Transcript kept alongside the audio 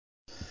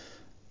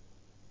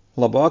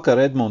Labvakar,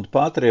 Edmundu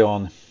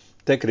patrioni,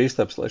 te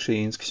Kristaps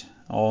Lešinsks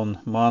un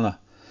mana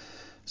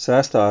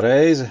 6.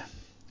 reize,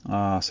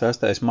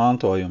 6.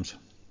 mantojums.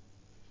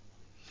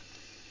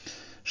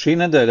 Šī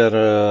nedēļa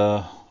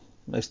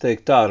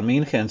ar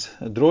Mīnhenes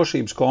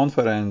drošības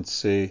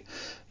konferenci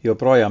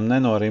joprojām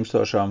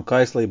nenorimstošām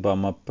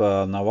kaislībām ap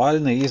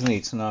Navaļni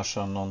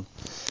iznīcināšanu un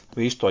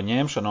visu to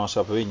ņemšanos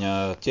ap viņa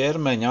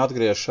ķermeņa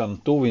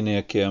atgriešanu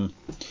tuviniekiem.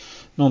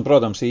 Un,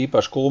 protams,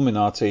 īpaši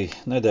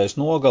kulminācija nedēļas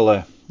nogalē,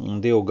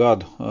 2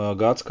 gadu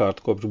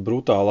gadskārta kopš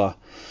brutālā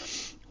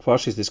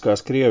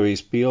fašistiskās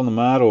Krievijas pilna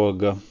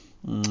mēroga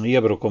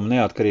iebrukuma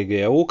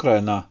neatkarīgajā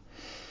Ukrainā.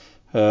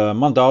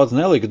 Man daudz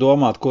nelika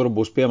domāt, kura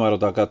būs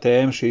piemērotākā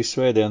tēma šīs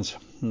svētdienas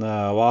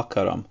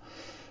vakaram.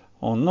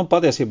 Un,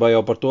 patiesībā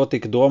jau par to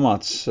tika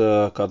domāts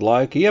kādu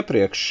laiku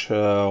iepriekš,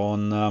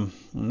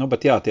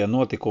 bet jā, tie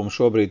notikumi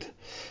šobrīd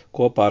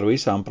kopā ar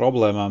visām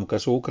problēmām,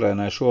 kas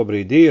Ukrainai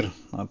šobrīd ir,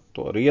 ar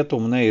to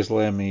rietumu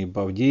neizlēmību,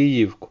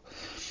 Avģijivku,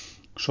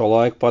 šo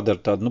laiku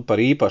padara tādu par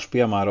īpaši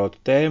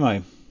piemērotu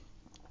tēmai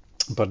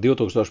par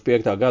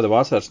 2005. gada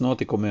vasaras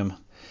notikumiem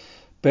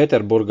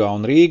Pēterburgā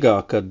un Rīgā,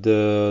 kad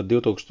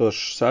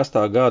 2006.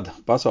 gada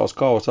pasaules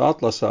kausa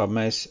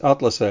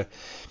atlasē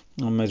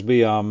mēs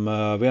bijām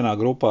vienā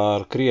grupā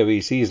ar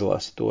Krievijas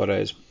izlasi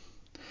toreiz.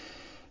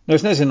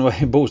 Es nezinu,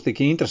 vai būs tik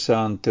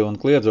interesanti un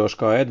kliedzoši,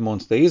 kā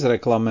Edmunds te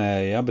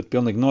izreklamēja, bet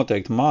pilnīgi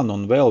noteikti man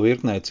un vēl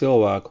virknē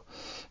cilvēku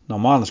no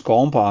manas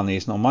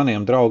kompānijas, no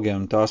maniem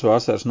draugiem tās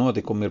vasaras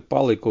notikumi ir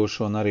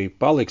palikuši un arī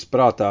paliks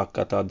prātā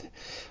kā tādi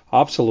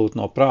absolūti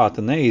no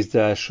prāta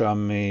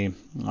neizdzēšami,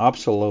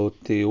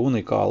 absolūti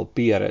unikāla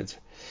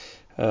pieredze.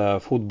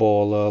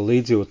 Futbola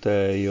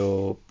līdzjutēju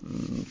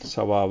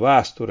savā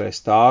vēsturē,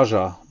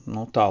 stāžā,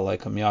 tā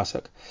laikam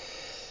jāsaka.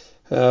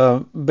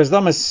 Bez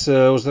tam es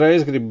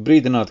uzreiz gribu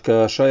brīdināt,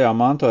 ka šajā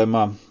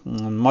mantojumā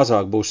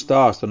mazāk būs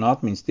stāstu un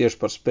atmiņas tieši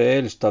par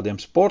spēļu tādiem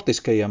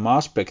sportiskajiem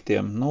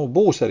aspektiem.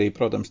 Būs arī,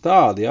 protams,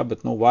 tādi,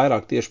 bet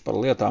vairāk tieši par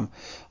lietām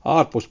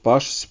ārpus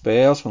pašas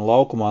spēles un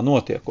laukumā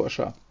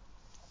notiekošā.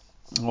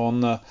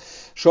 Un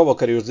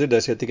šovakar jūs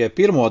dzirdēsiet tikai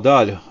pirmo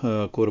daļu,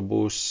 kur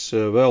būs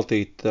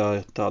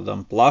veltīta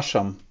tādam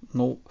plašam,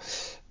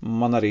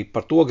 man arī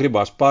par to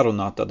gribās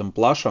parunāt tādam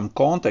plašam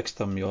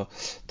kontekstam, jo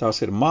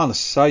tās ir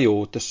manas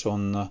sajūtas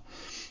un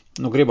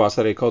gribās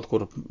arī kaut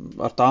kur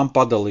ar tām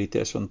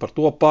padalīties un par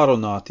to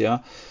parunāt,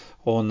 ja.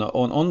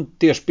 Un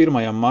tieši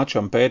pirmajam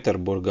mačam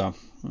Pēterburgā,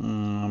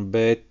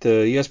 bet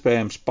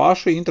iespējams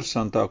paši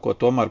interesantāko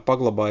tomēr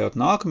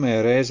paglabājot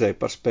nākamajai reizei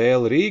par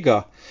spēli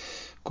Rīgā,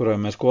 kurai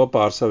mēs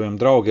kopā ar saviem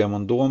draugiem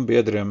un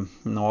dombiedriem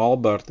no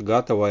Alberta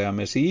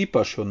gatavojāmies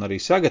īpaši un arī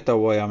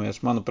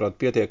sagatavojāmies, manuprāt,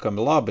 pietiekami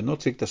labi,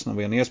 cik tas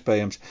vien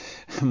iespējams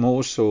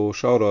mūsu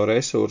šauro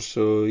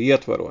resursu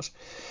ietvaros.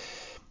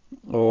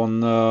 Un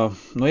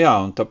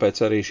tāpēc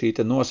arī šī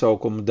te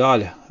nosaukuma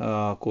daļa,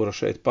 kura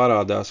šeit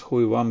parādās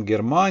Hui vam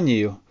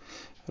Germāņiju,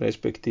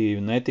 respektīvi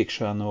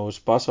netikšanu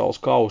uz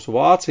pasaules kausu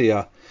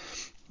Vācijā,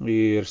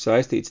 ir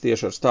saistīts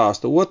tieši ar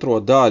stāstu otro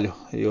daļu,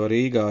 jo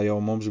Rīgā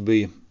jau mums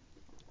bija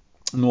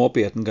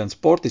nopietni gan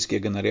sportiskie,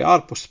 gan arī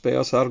ārpus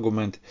spēles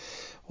argumenti,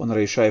 un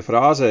arī šai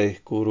frāzei,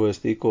 kuru es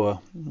tikko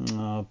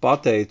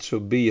pateicu,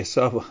 bija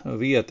sava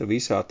vieta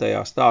visā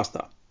tajā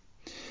stāstā.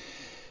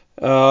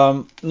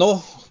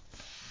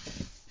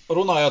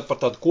 Runājot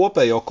par tādu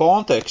kopējo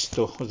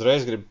kontekstu,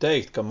 uzreiz gribu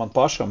teikt, ka man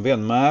pašam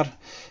vienmēr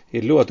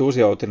ir ļoti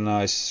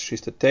uzjautrinājis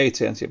šis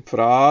teiciens, jeb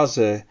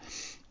frāze,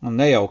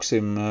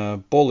 nejauksim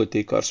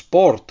politiku ar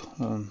sportu,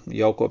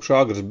 jau kopš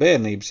agras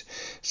bērnības,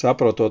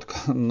 saprotot,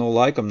 ka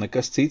laikam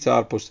nekas cits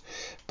ārpus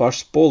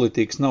pašas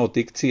politikas nav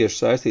tik cieši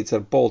saistīts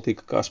ar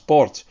politiku kā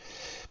sports.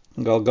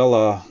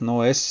 Galā,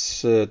 es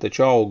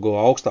taču augu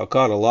augstā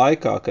kara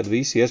laikā, kad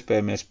visi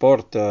iespējamie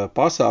sporta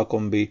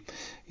pasākumi bija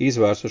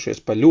izvērsušies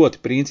par ļoti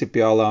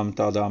principiālām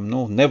tādām,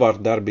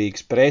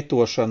 nevardarbīgas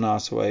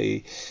pretošanās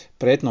vai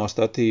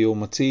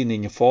pretnostatījuma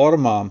cīniņa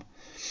formām.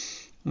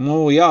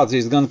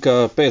 Jāatzīst gan,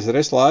 ka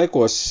PSRS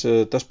laikos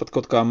tas pat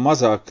kaut kā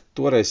mazāk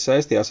toreiz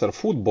saistījās ar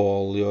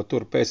futbolu, jo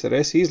tur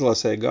PSRS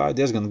izlasē gāja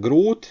diezgan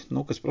grūti,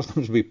 kas,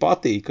 protams, bija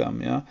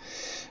patīkami,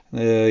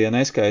 ja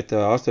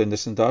neskaita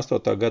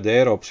 88. gada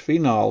Eiropas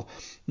finālu,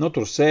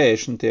 tur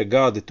 60.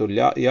 gadi, tur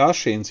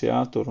Jašins,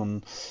 tur un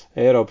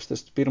Eiropas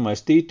tas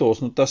pirmais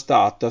tituls, tas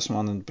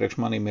priekš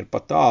manīm ir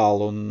pat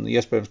tālu, un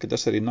iespējams, ka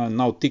tas arī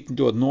nav tik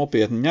ļoti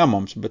nopietni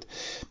ņemams, bet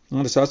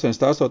tas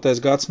 88.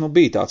 gads,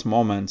 bija tāds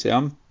moments,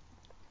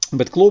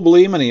 Bet klubu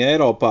līmenī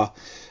Eiropā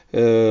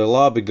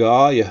labi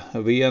gāja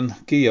vien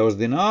Kijevas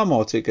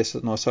Dinamo, cik es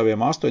no saviem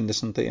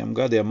 80.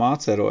 gadiem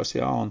atceros,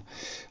 un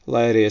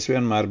lai arī es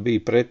vienmēr biju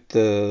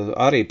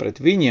arī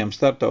pret viņiem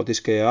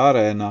starptautiskajā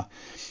arēnā,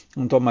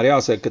 un tomēr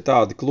jāsaka, ka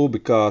tādi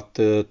klubi kā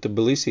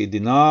Tbilisi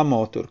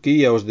Dinamo, tur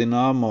Kijevas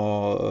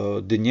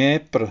Dinamo,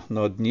 Dņepra,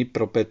 no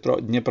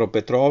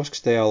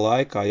Dņepropetrovskas tajā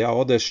laikā,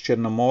 Odesa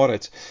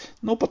Černomorets,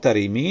 pat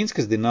arī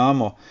Mīnskas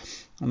Dinamo,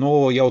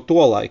 jau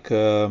tolaik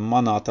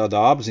manā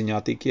tādā apziņā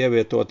tika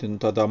ievietoti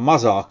tādā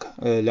mazāk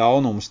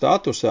ļaunuma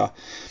statusā.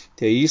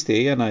 Tie īstie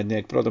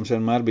ienaidnieki, protams,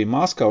 vienmēr bija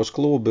Maskavas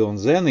klubi un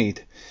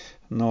Zenīti,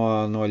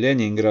 no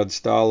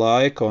Ļeņingradas tā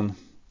laika,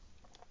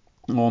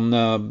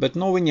 bet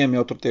viņiem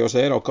jau tur tajos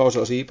Eiro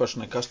kausos īpaši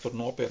nekas tur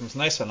nopietnas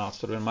nesanāca,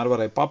 tur vienmēr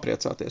varēja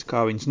papriecāties,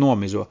 kā viņas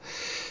nomizo.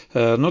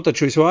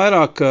 Taču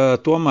visvairāk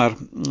tomēr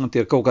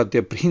tie kaut kādi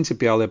tie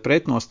principiālie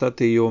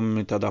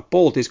pretnostatījumi tādā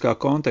politiskā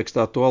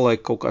kontekstā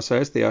tolaik kaut kā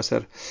saistījās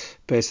ar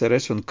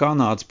PSRS un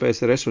Kanādas,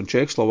 PSRS un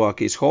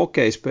Čehoslovākijas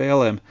hokeja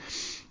spēlēm.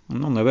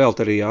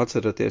 Nevēlt arī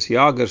atceraties,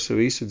 Jāgars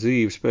visu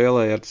dzīvi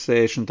spēlēja ar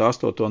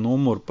 68.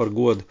 numuru par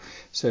godu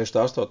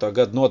 68.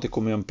 gada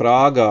notikumiem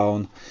Prāgā,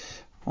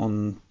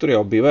 un tur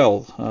jau bija vēl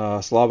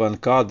slaveni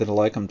kadri,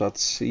 laikam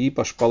tāds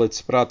īpaši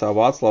palicis prātā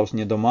Vāclavs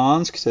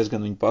Ņedomānskis, es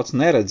gan viņu pats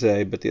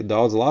neredzēju, bet ir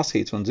daudz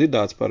lasīts un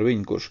dzirdēts par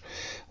viņu, kurš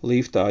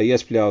liftā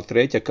iespļauj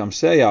Treķakam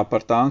sejā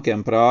par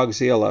tankiem Prāgas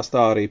ielās,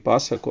 tā arī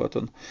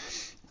pasakot, un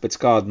pēc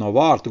kāda no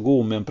vārtu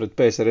gūmiem pret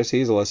PSRS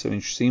izlase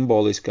viņš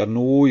simboliski ar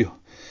nūju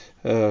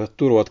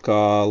turot kā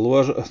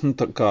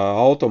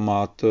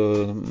automātu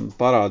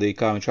parādīja,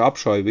 kā viņš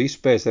apšauja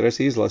visu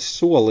PSRS izlases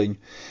soliņu.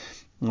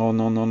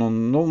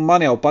 Man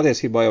jau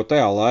patiesībā jau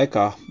tajā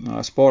laikā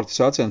sporta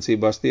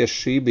sacensībās tieši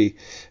šī bija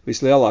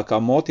vislielākā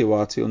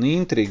motivācija un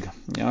intriga.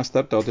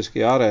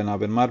 Starptautiskajā arēnā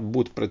vienmēr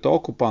būt pret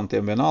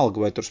okupantiem, vienalga,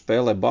 vai tur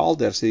spēlē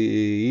Balders,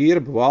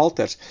 Irba,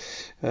 Valters,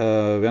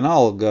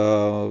 vienalga,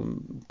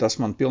 tas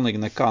man pilnīgi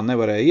nekā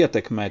nevarēja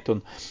ietekmēt,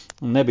 un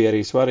nebija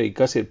arī svarīgi,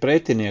 kas ir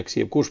pretinieks,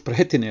 jebkurš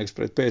pretinieks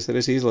pret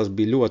PSRS izlases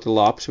bija ļoti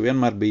labs,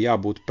 vienmēr bija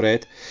jābūt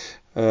pret.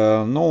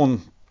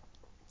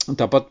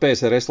 Tāpat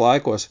PSRS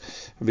laikos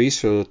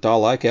visu tā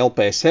laika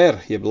LPSR,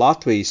 jeb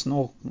Latvijas,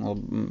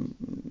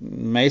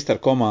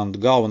 meistaru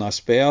komandu galvenās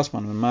spēles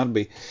man vienmēr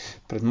bija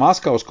pret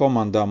Maskavas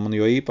komandām, un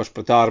jo īpaši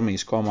pret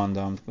armijas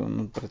komandām,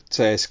 pret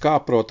CSK,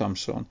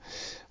 protams,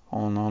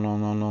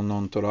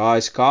 un tur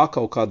ASK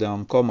kaut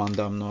kādām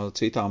komandām no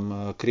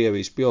citām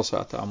Krievijas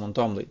pilsētām un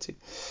tam līdzīgi.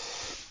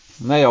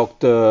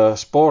 Nejaukt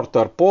sportu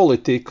ar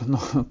politiku,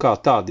 kā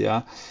tādi,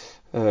 jā.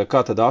 Kā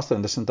tad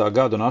 80.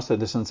 gada un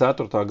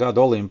 84. gada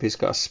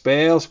olimpiskās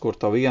spēles, kur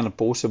tā viena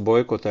puse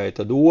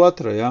boikotēja, tad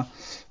otra, ja?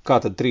 Kā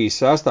tad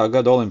 36.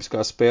 gada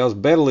olimpiskās spēles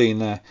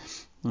Berlīnē,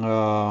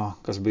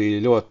 kas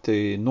bija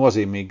ļoti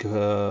nozīmīga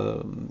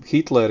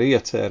Hitlera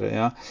iecerē,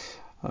 ja?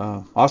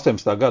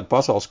 18. gada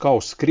pasaules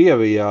kauss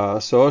Krievijā,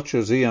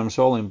 Soču ziemas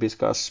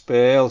olimpiskās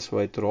spēles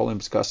vai tur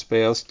olimpiskās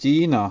spēles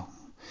Ķīnā.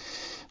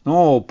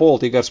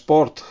 Politika ar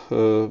sportu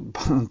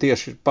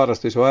tieši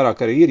parasti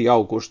visvairāk arī ir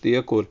jaukuši tie,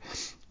 kur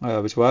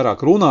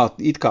visvairāk runāt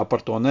it kā par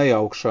to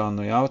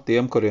nejaukšanu, ja,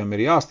 tiem, kuriem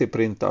ir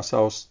jāstiprina tas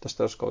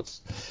kaut kāds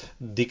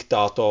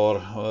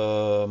diktātora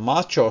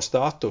mačo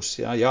status,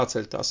 ja,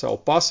 jāceļ tā savu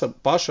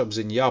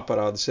pašapziņu,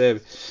 jāparāda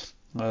sevi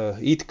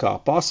it kā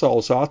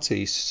pasaules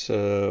acīs,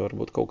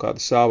 varbūt kaut kāda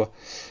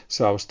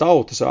savas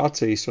tautas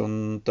acīs,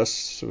 un tas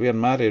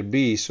vienmēr ir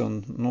bijis,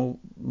 un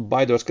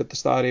baidos, ka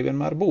tas tā arī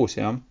vienmēr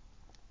būs, ja.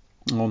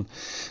 Un,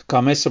 kā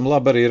mēs esam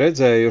labi arī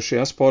redzējuši,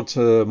 ja, sports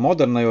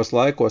modernajos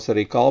laikos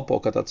arī kalpo,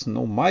 ka tāds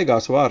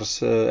maigās varas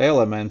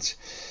elements,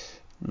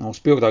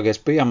 spilgtākais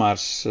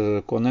piemērs,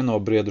 ko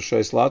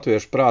nenobriedušais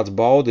latviešu prāts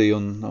baudīja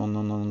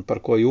un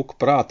par ko juku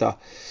prātā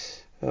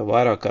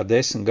vairāk kā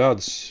 10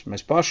 gadus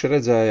mēs paši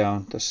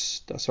redzējām, tas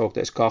tā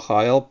sauktais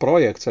KHL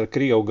projekts ar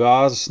Krievu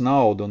gāzes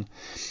naudu un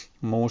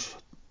mūsu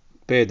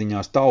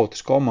pēdiņās tautas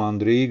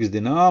komandu Rīgas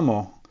Dinamo,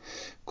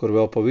 kur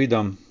vēl pa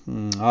vidam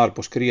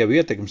ārpus Krievu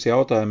ietekmes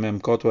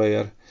jautājumiem, kaut vai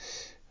ar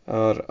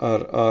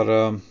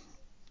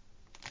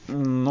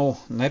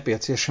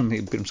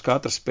nepieciešamību pirms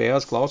katras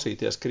spēles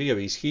klausīties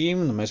Krievijas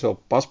himnu. Mēs vēl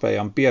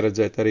paspējām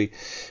pieredzēt arī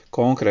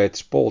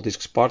konkrētas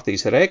politiskas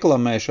partijas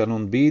reklamēšanu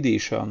un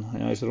bīdīšanu.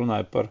 Ja, es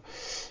runāju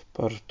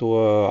par to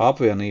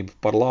apvienību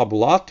par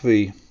labu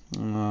Latviju,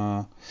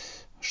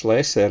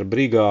 Šlesera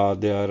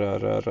brigādi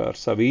ar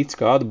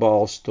Savīcka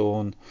atbalstu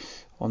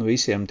un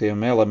visiem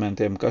tiem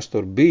elementiem, kas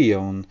tur bija,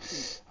 un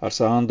ar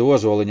Sandu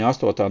Ozoliņa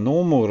 8.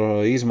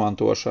 numuru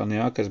izmantošanu,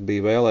 ja, kas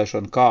bija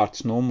vēlēšana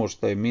kārtas numurs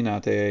tai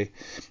minētajai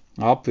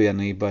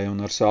apvienībai,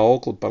 un ar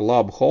saukli par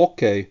labu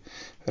hokeju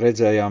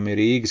redzējām ir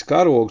Rīgas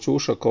karogs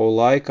Ušakovu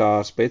laikā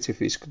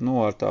specifiski,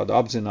 ar tādu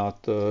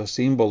apzinātu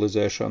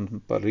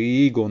simbolizēšanu par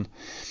Rīgu,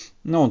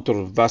 un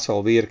tur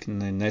veselu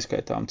virkni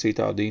neskaitām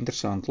citādi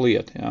interesantu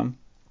lietu, ja.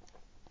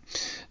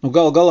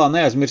 Galā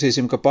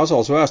neaizmirsīsim, ka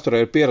pasaules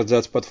vēsturē ir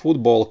pieredzēts pat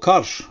futbola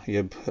karš,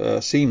 jeb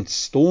 100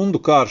 stundu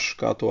karš,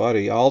 kā to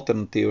arī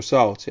alternatīvu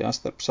sauc, ja,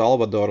 starp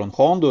Salvadoru un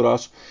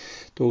Hondurasu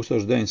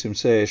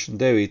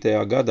 1969.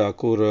 gadā,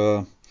 kur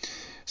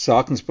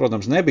saknes,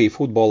 protams, nebija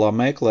futbolā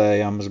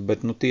meklējamas,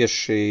 bet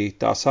tieši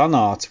tā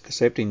sanāca, ka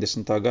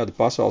 70. gada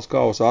pasaules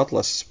kausa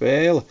atlases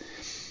spēle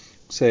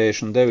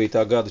 69.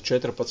 gada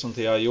 14.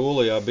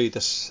 jūlijā bija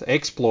tas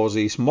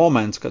eksplozijas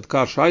moments, kad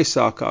karš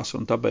aizsākās,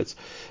 un tāpēc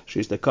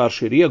šīs te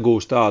karš ir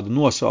iegūst tādu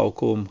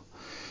nosaukumu.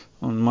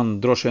 Un man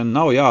droši vien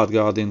nav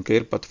jāatgādina, ka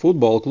ir pat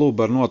futbola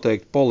kluba ar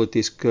noteikti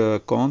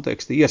politisku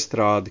kontekstu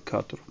iestrādi,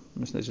 kā tur,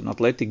 es nezinu,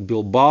 Atletika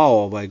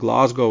Bilbao vai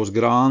Glasgows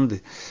Grandi,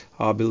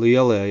 abi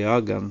lielie, ja,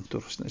 gan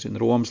tur, es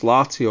nezinu, Romas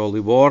Lazio,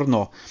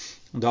 Livorno,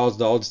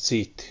 daudz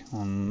citi.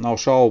 Un nav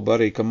šauba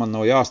arī, ka man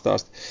nav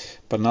jāstāst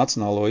par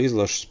nacionālo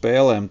izlašu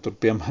spēlēm, tur,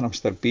 piemēram,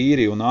 starp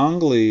Īriju un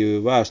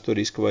Angliju,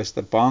 vēsturiski vai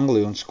starp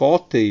Angliju un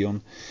Skotiju,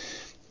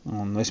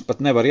 un es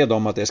pat nevaru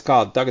iedomāties,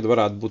 kāda tagad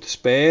varētu būt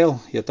spēle,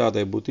 ja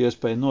tādai būtu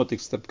iespēja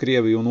notikt starp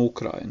Krieviju un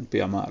Ukrainu,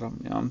 piemēram,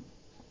 jā.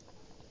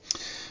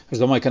 Es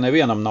domāju, ka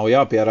nevienam nav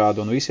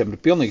jāpierāda, un visiem ir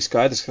pilnīgi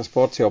skaidrs, ka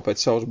sports jau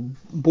pēc savas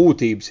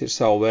būtības ir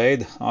savu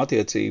veidu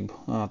attiecību,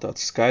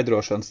 tāds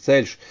skaidrošanas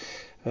ceļš,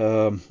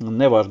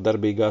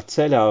 nevardarbīgā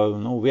ceļā,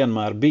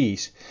 vienmēr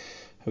bijis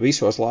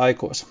visos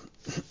laikos.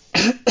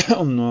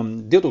 Un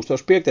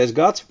 2005.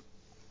 gads,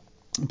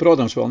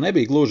 protams, vēl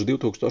nebija gluži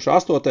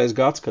 2008.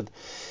 gads, kad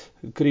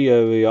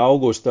Krievija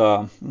augustā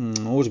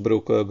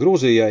uzbruka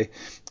Gruzijai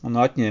un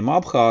atņēma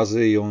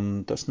Abhāziju, un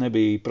tas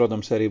nebija,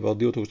 protams, arī vēl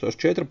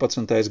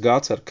 2014.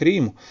 gads ar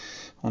Krīmu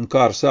un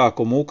kara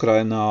sākumu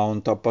Ukrainā,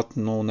 un tāpat,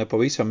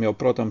 nepavisam jau,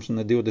 protams,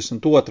 ne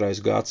 22.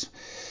 gads.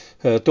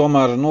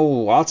 Tomēr,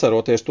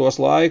 atceroties tos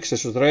laikus,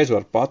 es uzreiz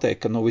varu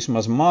pateikt, ka,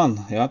 vismaz man,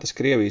 tas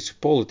Krievijas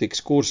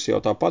politikas kurs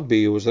jau tāpat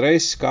bija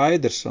uzreiz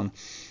skaidrs, un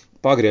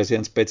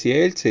pagrieziens pēc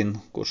Jeļcina,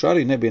 kurš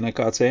arī nebija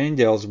nekāds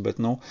eņģelis, bet,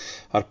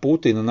 ar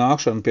Putina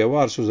nākšanu pie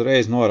varas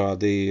uzreiz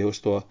norādīja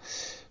uz to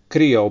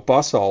Krievu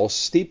pasaules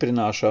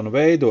stiprināšanu,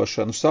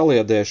 veidošanu,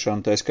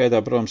 saliedēšanu, tā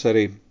skaitā, protams,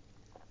 arī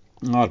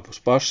ārpus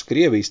pašas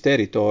Krievijas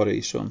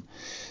teritorijas, un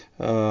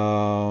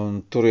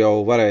tur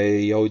jau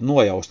varēja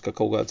nojaust, ka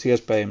kaut kāds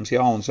iespējams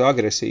jaunas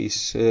agresijas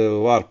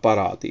var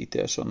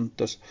parādīties, un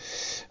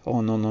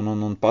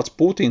pats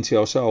Putins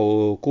jau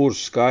savu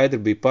kursu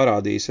skaidri bija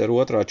parādījis ar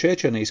otrā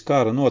Čečenijas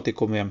kara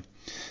notikumiem,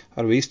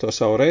 ar visu to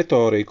savu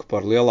retoriku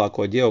par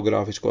lielāko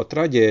ģeogrāfisko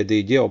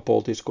traģēdiju,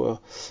 ģeopolitisko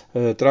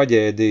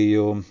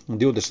traģēdiju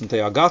 20.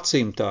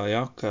 gadsimtā,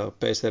 ka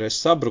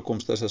PSRS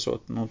sabrukums, tas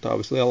esot, tā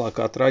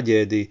vislielākā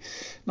traģēdija,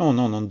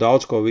 un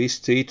daudz ko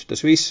visu citu,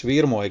 tas viss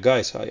virmoja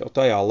gaisā jau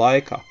tajā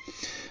laikā.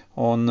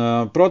 Un,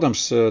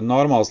 protams,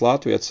 normāls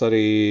latvietis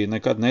arī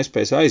nekad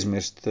nespējas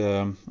aizmirst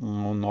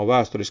un no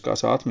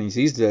vēsturiskās atmiņas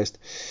izdzēst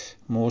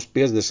mūsu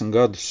 50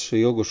 gadus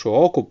ilgušo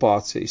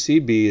okupāciju,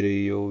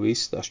 Sibīriju,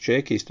 visas tās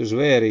čekistu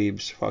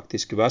zvērības,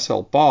 faktiski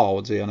veselu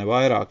paudzi, ja ne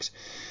vairākas,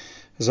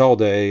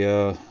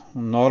 zaudēja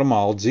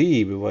normālu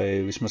dzīvi vai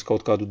vismaz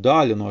kaut kādu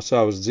daļu no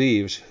savas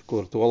dzīves,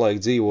 kur tolaik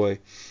dzīvoja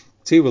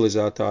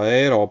civilizētā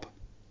Eiropa.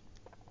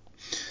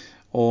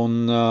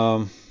 Un,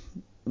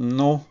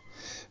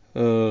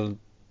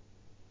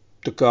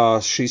 tā kā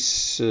šis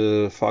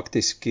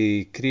faktiski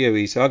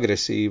Krievijas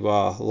agresīvā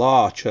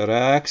lāča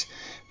rēks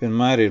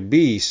vienmēr ir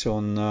bijis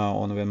un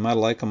vienmēr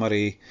laikam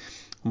arī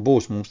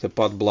būs mums te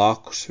pat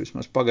blakus.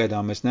 Vismaz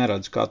pagaidām es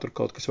neredzu, kā tur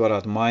kaut kas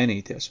varētu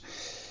mainīties.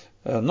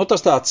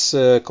 Tas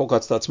kaut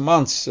kāds tāds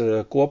mans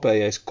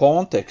kopējais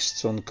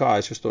konteksts un kā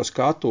es uz to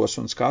skatos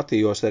un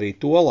skatījos arī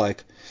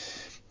tolaik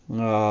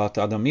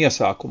tādam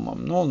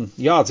iesākumam.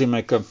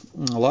 Jāatzīmē, ka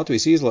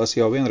Latvijas izlase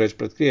jau vienreiz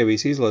pret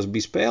Krievijas izlasi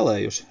bija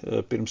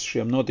spēlējusi pirms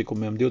šiem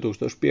notikumiem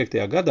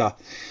 2005. gadā.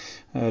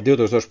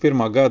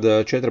 2001.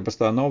 gada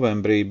 14.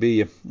 novembrī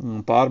bija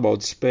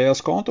pārbaudas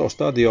spēles Konto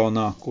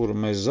stadionā, kuru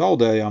mēs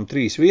zaudējām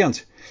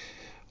 3-1.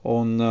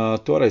 Un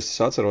toreiz, es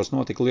atceros,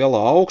 notika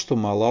lielā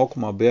augstumā,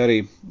 laukumā bija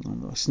arī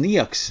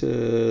sniegs,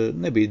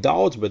 nebija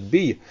daudz, bet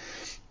bija.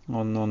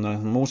 Un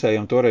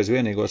mūsējiem toreiz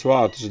vienīgos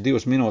vārtus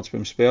 2 minūtes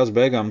pirms spēles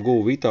beigām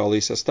guva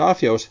Vitālijs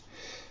Astāfjevs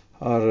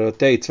ar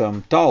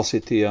teicam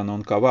tālsitienu,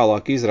 un kā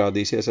vēlāk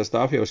izrādīsies,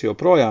 Astāfjevs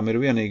joprojām ir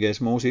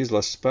vienīgais mūsu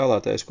izlases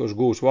spēlētājs, kurš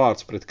gūs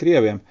vārds pret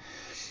krieviem,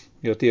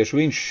 jo tieši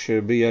viņš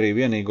bija arī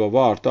vienīgo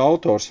vārtu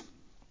autors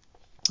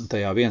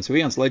tajā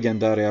 1-1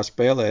 leģendārajā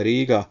spēlē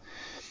Rīgā.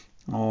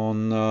 Un,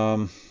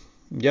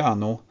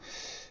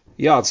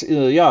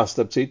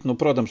 starp citu,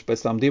 protams, pēc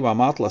tām 2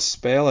 atlases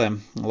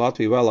spēlēm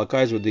Latvija vēlāk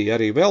aizvadīja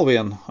arī vēl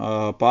vienu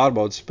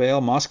pārbaudas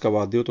spēli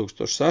Maskavā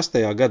 2006.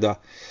 gadā,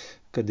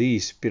 kad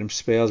īsi pirms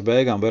spēles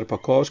beigām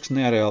Verpakovskis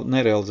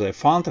nerealizēja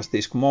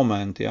fantastisku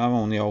momentu,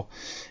 un jau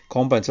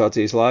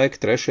kompensācijas laika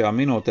 3.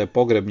 minūtē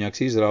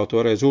Pogrebņaks izrauja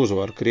toreiz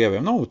uzvaru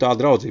Krieviem. Tā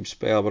draudzības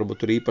spēle varbūt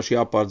tur īpaši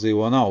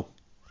jāpārdzīvo nav.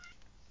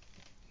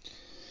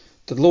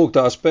 Tad lūk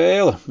tā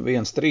spēle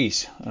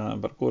 1-3,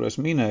 par kuru es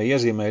minēju,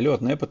 iezīmēja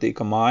ļoti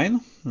nepatīkamu ainu,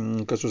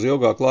 kas uz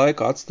ilgāku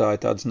laiku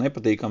atstāja tādas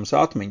nepatīkamas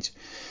atmiņas.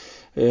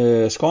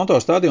 Konto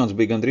stadions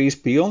bija gandrīz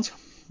pilns,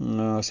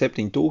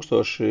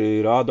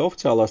 7000 rāda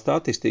oficiālā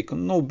statistika.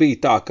 Bija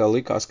tā, ka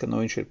likās, ka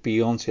viņš ir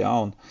pilns,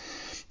 un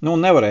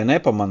nevarēja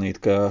nepamanīt,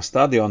 ka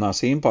stadionā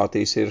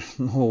simpātijas ir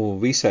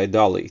visai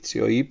dalīts,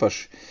 jo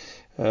īpaši,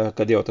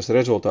 kad jau tas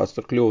rezultāts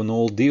tur kļuva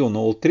 0-2,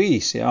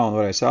 0-3, un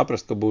varēja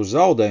saprast, ka būs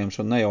zaudējums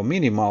un ne jau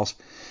minimāls,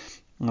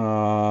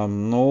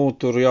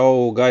 tur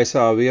jau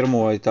gaisā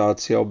virmoja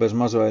tāds jau bez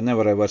maz vai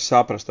nevarēja vairs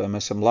saprast, vai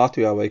mēs esam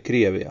Latvijā vai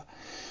Krievijā.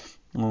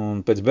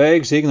 Un pēc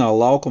beigu signāla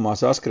laukumā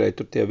saskrēja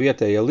tur tie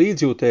vietējie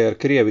līdzjutēji ar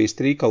Krievijas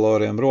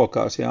trikoloriem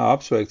rokās,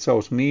 apsveikt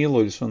savus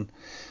mīluļus, un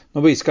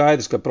bija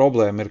skaidrs, ka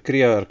problēma ar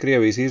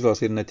Krievijas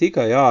izlasi ir ne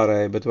tikai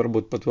ārēji, bet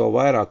varbūt pat vēl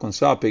vairāk un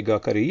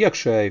sāpīgāk arī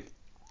iekšēji,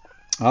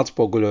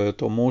 atspoguļojot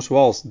to mūsu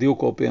valsts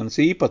divkopienas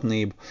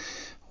īpatnību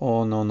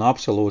un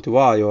absolūti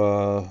vājo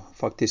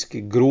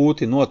faktiski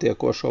grūti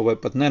notiekošo vai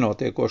pat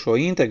nenotiekošo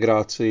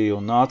integrāciju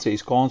un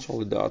nācijas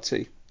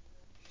konsolidāciju.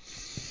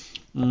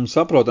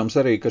 Saprotams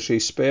arī, ka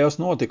šīs spēles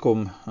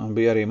notikumi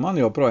bija arī man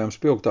joprojām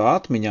spilgtā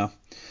atmiņā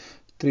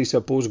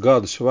 3,5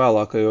 gadus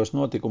vēlākajos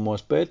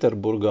notikumos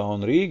Pēterburgā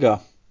un Rīgā.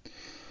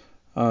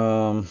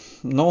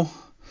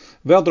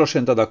 Vēl droši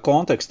vien tādā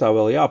kontekstā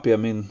vēl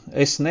jāpiemina,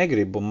 es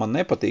negribu, man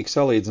nepatīk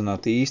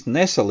salīdzināt īsti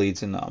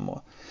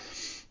nesalīdzināmo.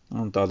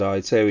 Un tādā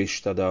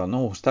sevišķi tādā,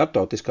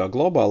 starptautiskā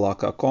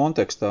globālākā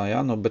kontekstā,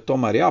 bet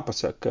tomēr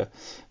jāpasaka, ka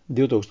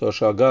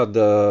 2000.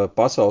 Gada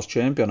pasaules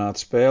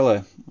čempionāta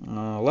spēlē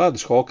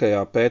ledus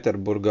hokejā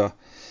Pēterburgā,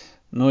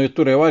 jo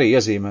tur jau arī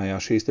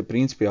iezīmējās šīs te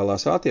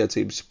principiālās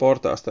attiecības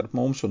sportā starp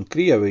mums un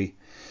Krieviju.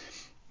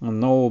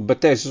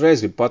 Bet es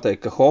uzreiz gribu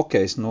pateikt, ka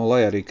hokejs,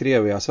 lai arī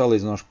Krievijā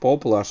salīdzinoši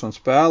populārs un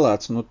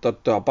spēlēts,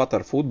 tad tāpat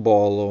ar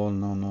futbolu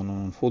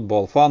un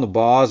futbola fanu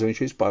bāzi viņš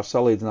vispār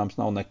salīdzināms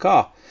nav nekā.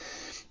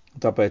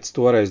 Tāpēc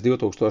toreiz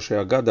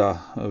 2000. Gadā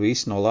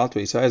visi no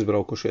Latvijas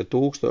aizbraukušie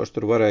 1000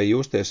 tur varēja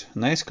justies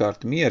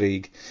neskārti,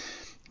 mierīgi.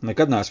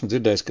 Nekad neesmu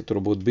dzirdējis, ka tur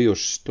būtu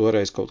bijušas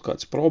toreiz kaut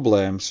kādas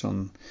problēmas,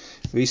 un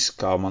viss,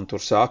 kā man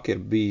tur saka,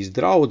 ir bijis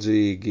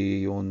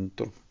draudzīgi, un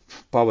tur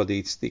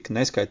pavadīts tik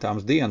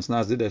neskaitāms dienas,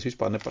 neesmu dzirdējis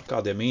vispār ne par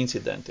kādiem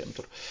incidentiem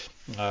tur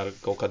ar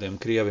kaut kādiem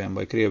krieviem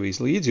vai Krievijas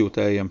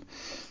līdzjutējiem.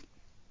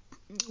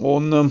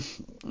 Un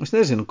es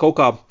nezinu, kaut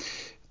kā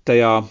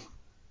tajā,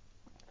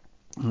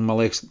 man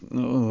liekas,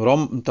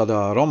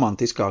 tādā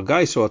romantiskā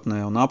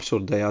gaisotnē un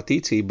absurdajā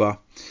ticībā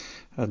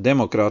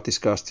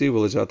demokrātiskās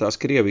civilizētās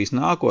Krievijas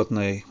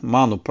nākotnē,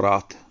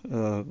 manuprāt,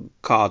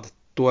 kāda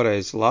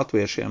toreiz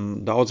latviešiem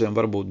daudziem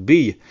varbūt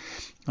bija,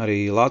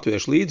 arī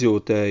latviešu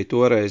līdzjūtēji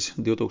toreiz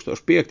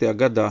 2005.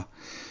 Gadā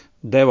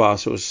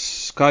devās uz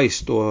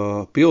skaisto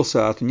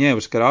pilsētu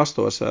Ņevas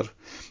krastos ar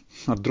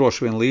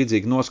droši vien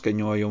līdzīgu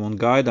noskaņojumu un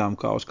gaidām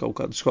kā uz kaut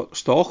kādu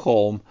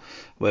Stokholmu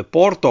vai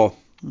Porto,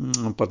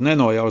 pat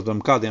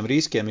nenojausdam kādiem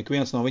riskiem, ik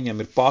viens no viņiem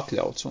ir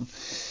pakļauts. Un,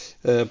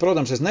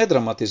 protams, es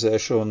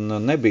nedramatizēšu un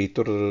nebija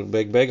tur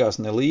beigās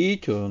ne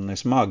līķu, ne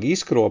smagi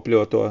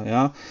izkropļoto,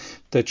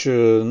 taču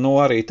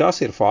arī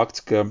tas ir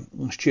fakts, ka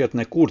šķiet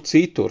nekur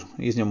citur,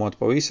 izņemot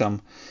pavisam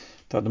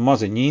tādu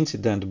maziņu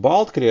incidentu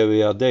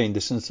Baltkrievijā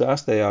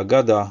 96.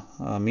 Gadā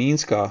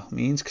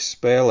Mīnskas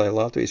spēlē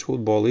Latvijas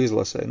futbola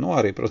izlasē,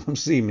 arī,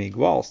 protams,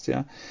 zīmīga valsts,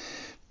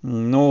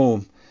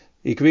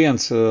 Ik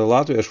viens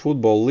latviešu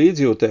futbola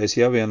līdzjūtējs,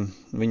 ja vien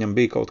viņam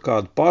bija kaut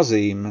kāda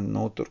pazīme,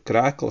 tur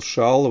krekls,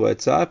 šalla vai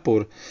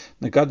cepuri,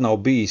 nekad nav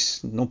bijis,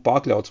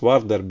 pakļauts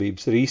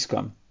vardarbības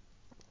riskam.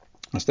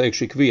 Es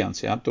teikšu ik viens,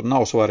 tur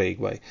nav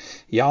svarīgi vai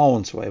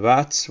jauns, vai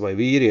vecs, vai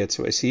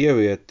vīrietis, vai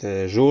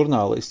sieviete,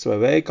 žurnālists vai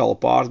veikala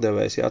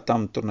pārdevējs,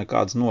 tam tur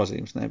nekādas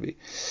nozīmes nebija.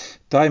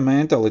 Tai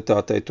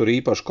mentalitātei tur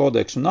īpaši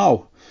kodeksu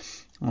nav,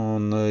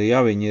 un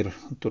ja viņi ir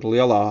tur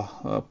lielā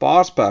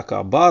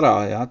pārspēkā barā,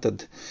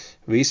 tad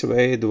visa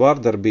veida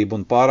vardarbība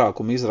un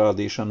pārākuma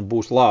izrādīšana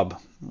būs laba.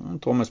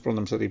 To mēs,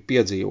 protams, arī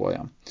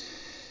piedzīvojam.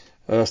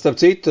 Starp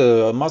citu,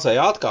 mazai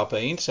atkāpē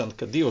interesanti,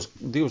 ka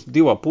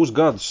 2,5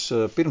 gadus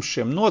pirms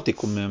šiem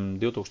notikumiem,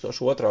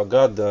 2002.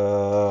 Gada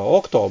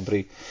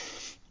oktobrī,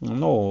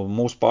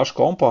 mūsu pašu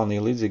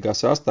kompānija līdzīgā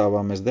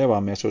sastāvā mēs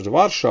devāmies uz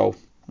Varšavu,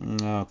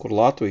 kur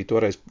Latvija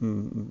toreiz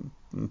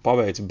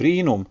paveic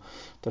brīnumu.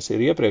 Tas ir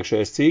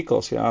iepriekšējais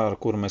cikls, ar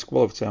kuru mēs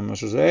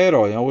kvalificējāmies uz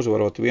Eiro,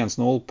 uzvarot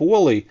 1-0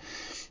 Poliju.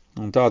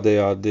 Un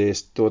tādējādi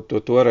es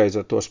toreiz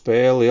ar to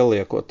spēli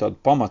ieliekot tādu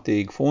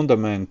pamatīgu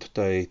fundamentu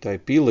tai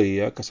pilī,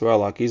 kas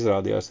vēlāk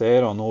izrādījās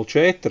Eiro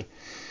 0-4.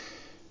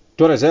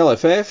 Toreiz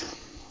LFF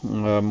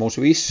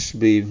mūs visus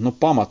bija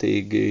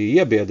pamatīgi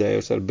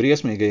iebiedējusi ar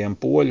briesmīgajiem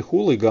poļu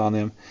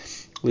huligāniem,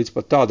 līdz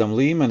pat tādam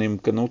līmenim,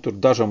 ka tur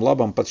dažam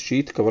labam pat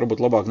šķita, ka varbūt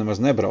labāk nemaz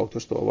nebraukt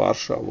uz to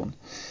Varšavu.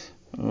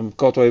 Un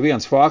kaut vai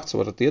viens fakts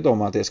varat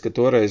iedomāties, ka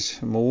toreiz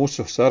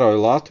mūsu Saroja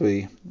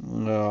Latvija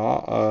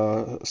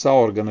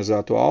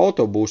saorganizēto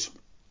autobusu,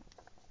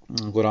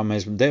 kurā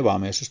mēs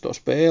devāmies uz to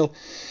spēli,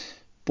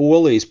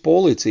 Polijas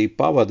policija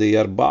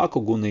pavadīja ar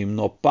bakugunīm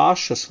no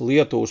pašas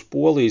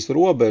Lietuvas-Polijas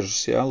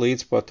robežas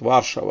līdz pat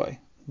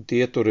Varšavai.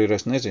 Tie tur ir,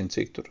 es nezinu,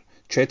 cik tur,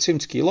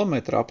 400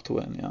 kilometri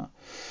aptuveni,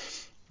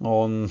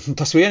 Un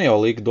tas vien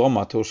jau lika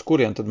domāt, uz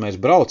kurien tad mēs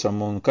braucam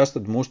un kas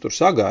tad mūs tur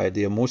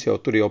sagaida, mūs jau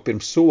tur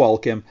pirms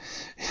suvalkiem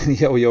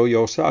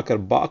jau sāk ar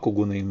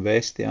bakugunīm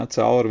vest,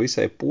 cauri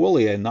visai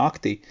Polijai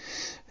naktī,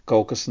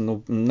 kaut kas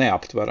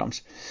neaptverams.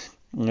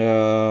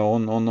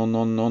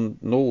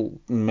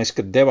 Mēs,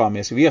 kad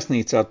devāmies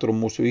viesnīcā, tur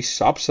mūs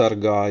visus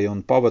apsargāja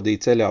un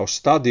pavadīja ceļā uz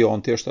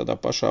stadionu tieši tādā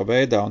pašā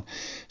veidā, un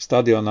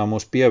stadionā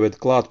mūs pieveda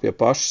klāt pie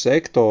paša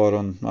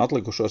sektora, un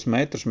atlikušos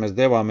metrus mēs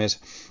devāmies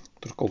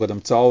tur kaut kādam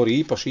cauri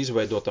īpaši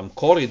izveidotam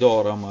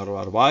koridoram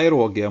ar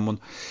vairogiem un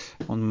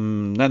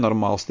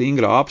nenormāli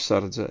stingrā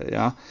apsardzē,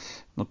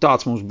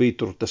 tāds mums bija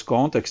tur tas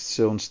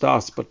konteksts un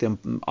stāsts par tiem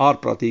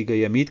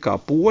ārprātīgajiem it kā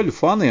poļu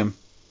faniem,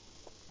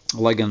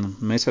 lai gan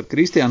mēs ar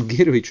Kristiānu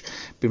Girviču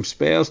pirms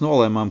spēles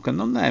nolēmām, ka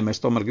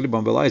mēs tomēr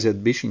gribam vēl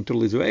aiziet bišķiņ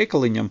tur līdz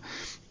veikaliņam,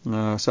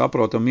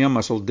 saprotam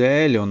iemeslu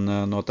dēļ un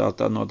no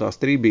tās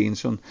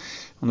tribīnas un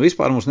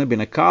vispār mums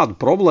nebija nekādu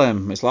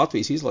problēmu. Mēs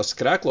Latvijas izlases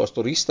kreklos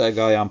tur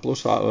izstaigājām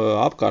plus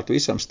apkārt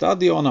visam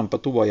stadionam,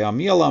 pa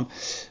tuvajām ielām,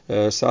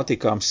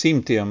 satikām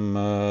simtiem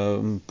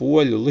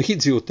poļu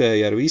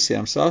līdzjutēju ar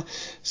visiem,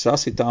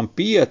 sasitām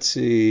 5,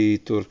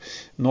 tur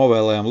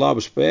novēlējām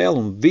labu spēli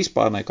un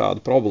vispār nekādu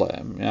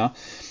problēmu, ja.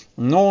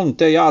 Nu, un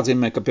te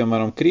jāatzīmē, ka,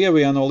 piemēram,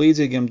 Krievijā no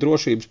līdzīgiem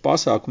drošības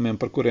pasākumiem,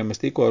 par kuriem es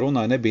tikko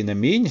runāju, nebija ne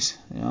miņas,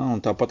 ja, un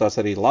tāpatās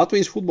arī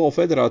Latvijas Futbola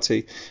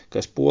federācija,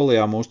 kas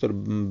Polijā mūs tur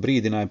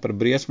brīdināja par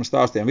briesmu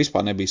stāstiem,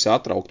 vispār nebija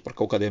satraukti par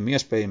kaut kādiem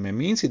iespējamiem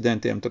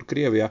incidentiem tur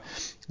Krievijā.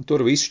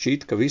 Tur viss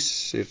šķita, ka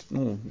viss ir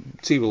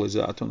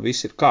civilizēti un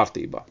viss ir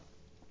kārtībā.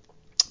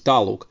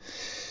 Tālūk.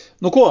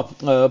 Nu ko,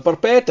 par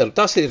Pēteru,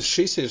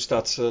 šis ir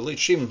tāds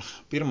līdz šim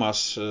pirmās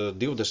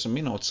 20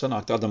 minūtes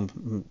sanāk tādam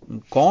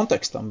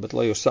kontekstam, bet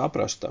lai jūs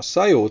saprastu tās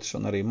sajūtas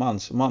un arī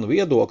manu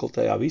viedokli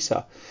tajā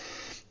visā.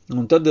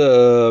 Un tad,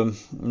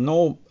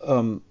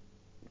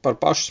 par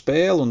pašu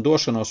spēli un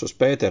došanos uz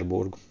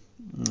Pēterburgu.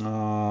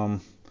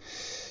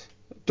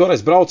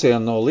 Toreiz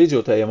braucienu no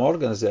līdzjutējiem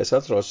organizēja, es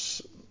atceros,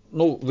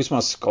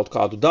 vismaz kaut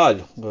kādu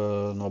daļu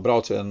no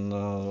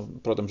brauciena,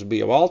 protams,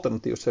 bija jau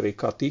alternatīvas arī,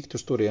 kā tikt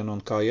uz turienu un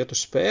kā iet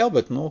uz spēli,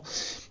 bet,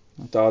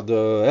 tāda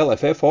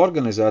LFF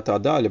organizētā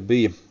daļa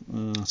bija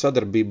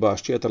sadarbībā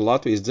šķiet ar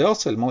Latvijas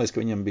dzelzceļu. Man liekas,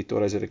 ka viņiem bija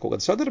toreiz arī kaut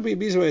kāda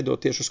sadarbība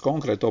izveidot tieši uz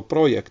konkrēto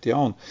projektu, ja,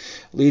 un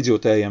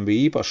līdzjutējiem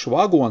bija īpašs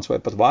vagons vai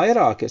pat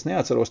vairāk, es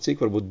neatceros,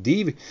 cik varbūt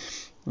 2,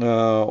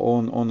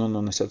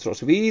 un es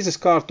atceros vīzes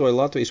kārtoja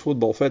Latvijas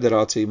Futbola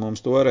federācija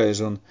mums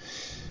toreiz, un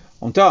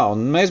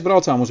mēs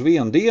braucām uz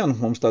vienu dienu,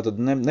 mums tātad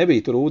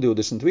nebija tur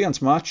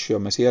U21 mačs, jo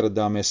mēs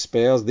ieradāmies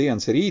spēles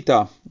dienas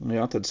rītā,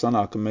 ja, tad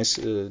sanāk, ka mēs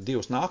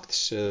 2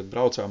 naktis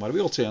braucām ar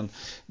vilcienu,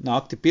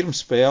 nakti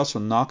pirms spēles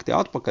un nakti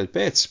atpakaļ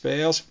pēc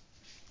spēles.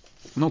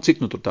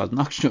 Cik tur tāda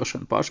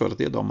nakšņošana, paši varat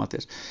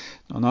iedomāties.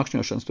 No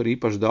nakšņošanas tur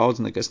īpaši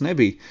daudz nekas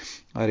nebija,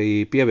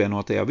 arī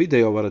pievienotajā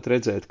video varat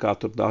redzēt, kā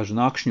tur daži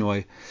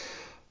nakšņoja.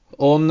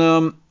 Un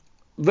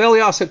vēl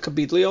jāsaka, ka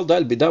liela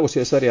daļa bija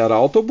devusies arī ar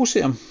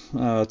autobusiem,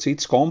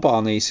 citas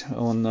kompānijas,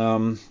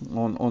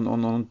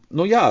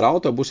 ar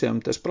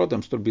autobusiem tas,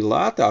 protams, tur bija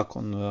lētāk,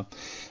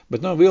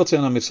 bet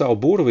vilcienam ir savu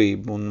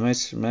burvību, un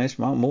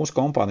mūsu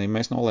kompānija,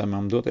 mēs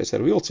nolēmām doties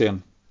ar vilcienu.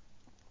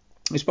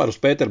 Vispār uz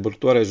Pēterburgu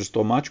toreiz uz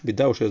to maču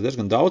bija devušies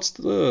diezgan daudz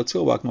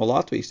cilvēku no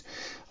Latvijas.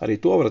 Arī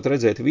to varat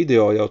redzēt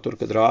video jau tur,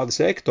 kad rāda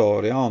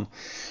sektori, ja, un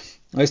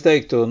es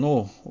teiktu,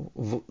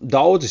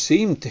 daudzi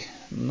simti,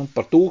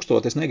 par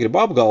 1000 es negribu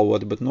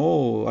apgalvot, bet,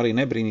 arī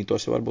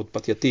nebrīnītos, varbūt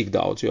pat, ja tik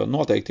daudz, jo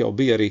noteikti jau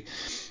bija arī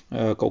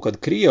kaut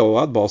kādi Krievu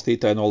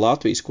atbalstītāji no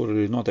Latvijas,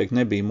 kuri noteikti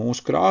nebija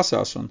mūsu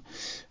krāsās, un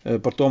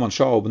par to man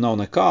šaubu nav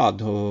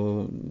nekādu,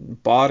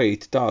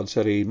 pārīti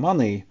tādus arī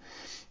manī.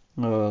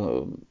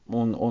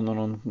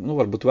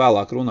 Varbūt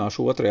vēlāk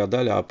runāšu otrajā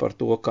daļā par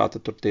to, kā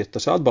tur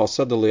tas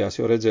atbalsts sadalījās,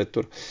 jo redziet,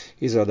 tur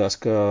izrādās,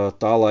 ka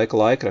tā laika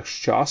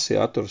laikraksts Čas,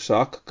 ja, tur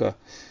saka, ka,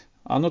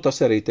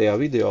 tas arī tajā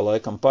video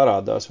laikam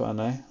parādās, vai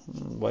ne,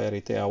 vai arī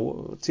tajā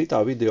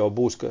citā video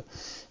būs, ka,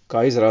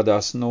 kā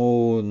izrādās,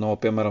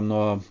 piemēram,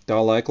 no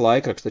tā laika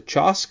laikraksta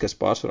Čas, kas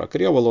pārsvarā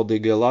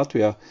krievalodīgie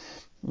Latvijā,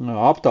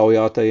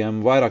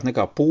 aptaujātajiem vairāk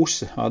nekā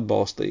puse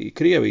atbalstīja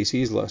Krievijas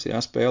izlasi,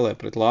 ja, spēlē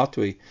pret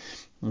Latviju,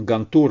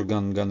 gan tur,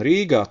 gan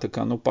Rīgā, tā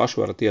kā,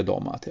 paši varat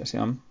iedomāties,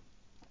 ja.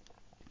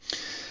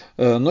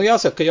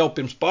 Jāsaka, ka jau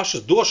pirms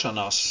pašas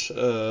došanās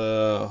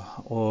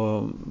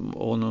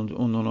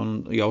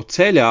un jau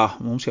ceļā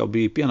mums jau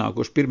bija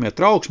pienākuši pirmie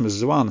trauksmes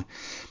zvani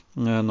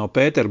no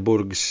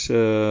Pēterburgas,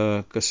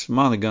 kas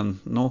mani gan,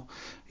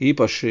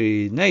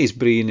 īpaši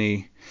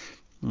neizbrīnīja,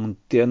 un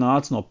tie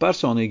nāca no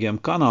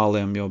personīgiem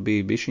kanāliem, jo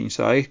bija bišķiņa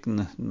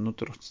saikne,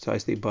 tur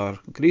saistībā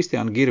ar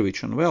Kristiānu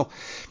Girviču un vēl,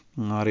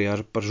 arī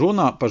par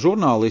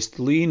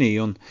žurnālistu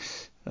līniju, un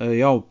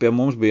jau pie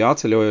mums bija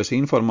atceļojusi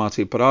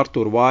informācija par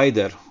Arturu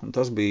Vaideru, un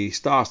tas bija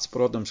stāsts,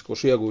 protams,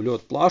 kurš ieguva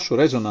ļoti plašu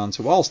rezonanci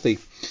valstī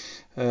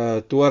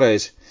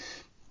toreiz,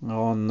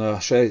 un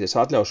šeit es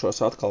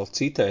atļaušos atkal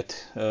citēt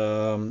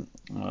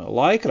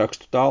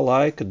laikrakstu tā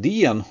laika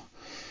dienu,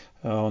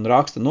 un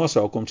raksta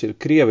nosaukums ir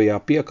Krievijā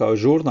piekauj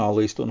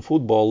žurnālistu un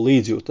futbola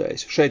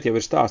līdzjutējs. Šeit jau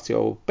ir stāsts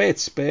jau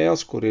pēc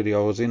spēles, kur ir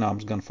jau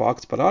zināms gan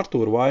fakts par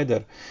Arturu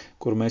Vaideru,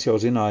 kur mēs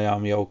jau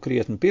zinājām jau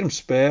krietni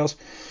pirms spēles,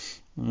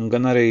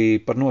 gan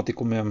arī par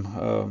notikumiem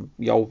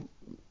jau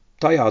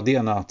tajā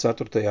dienā,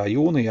 4.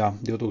 jūnijā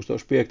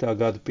 2005.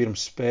 gada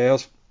pirms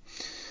spēles.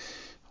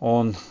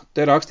 Un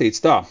te rakstīts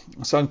tā: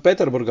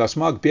 Sanktpēterburgā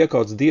smagi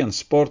piekauts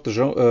dienas sporta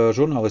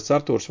žurnālists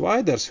Arturs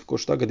Vaiders,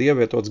 kurš tagad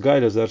ievietots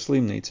Gaļazara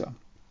slimnīcā.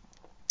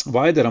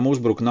 Vaideram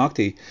uzbruka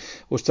naktī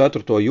uz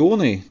 4.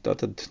 jūniju,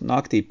 tātad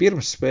naktī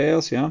pirms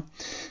spēles, ja,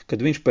 kad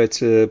viņš pēc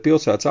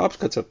pilsētas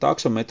apskats ar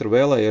taksometru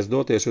vēlējies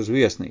doties uz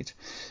viesnīcu.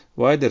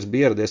 Vaiders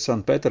bija ieradies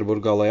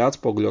Sanktpēterburgā, lai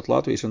atspoguļot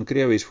Latvijas un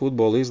Krievijas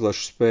futbola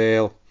izlašu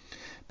spēli.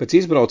 Pēc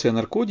izbrauciena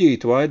ar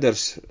kuģīti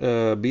Vaiders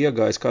bija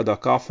iegājis kādā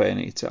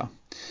kafejnīcā.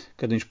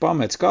 kad viņš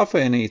pamets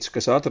kafejnīcu,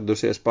 kas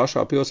atradusies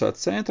pašā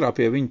pilsētas centrā,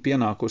 pie viņa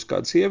pienākusi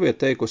kāda sieviete,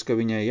 teikusi, ka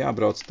viņai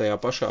jābrauc tajā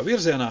pašā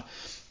virzienā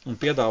un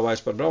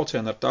piedāvājas par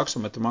braucienu ar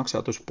taksometru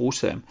maksāt uz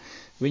pusēm.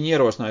 Viņi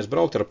ierosinājis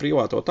braukt ar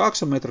privāto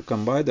taksometru,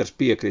 kam Vaiders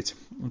piekrits.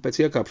 Pēc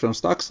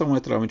iekāpšanas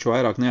taksometrā viņš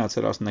vairāk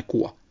neatcerās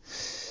neko.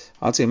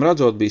 Acīm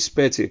redzot, bija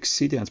spēcīgs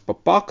sitiens pa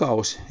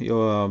pakaus,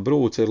 jo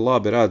brūce ir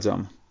labi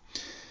redzama.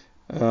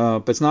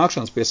 Pēc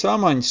nākšanas pie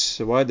samaņas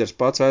Vaiders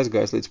pats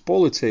aizgājis līdz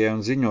policijai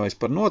un ziņojis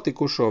par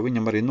notikušo,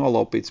 viņam arī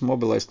nolaupīts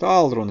mobilais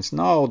tālrunis,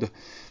 nauda,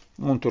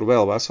 un tur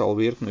vēl vesela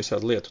virkni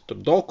visādi lietu,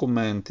 tur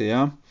dokumenti,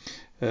 ja?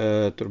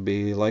 Tur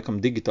bija laikam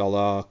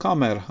digitālā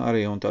kamera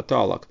arī un tā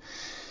tālāk.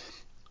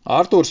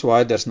 Artūrs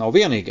Vaiders nav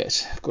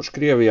vienīgais, kurš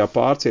Krievijā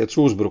pārciets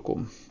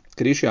uzbrukumu.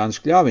 Krišjānis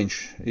Kļaviņš,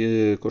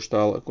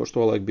 kurš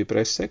tolaik bija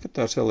preses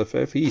sekretārs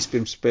LFF, īsi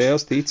pirms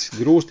spēles ticis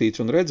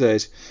grūstīts un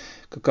redzējis,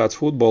 ka kāds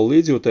futbola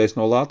līdzjutējs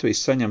no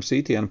Latvijas saņem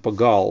sitienu pa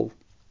galvu.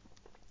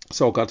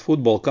 Savukārt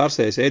futbola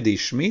karsējs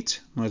Edijs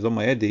Šmits, es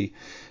domāju, Ediju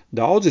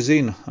daudzi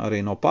zina, arī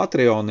no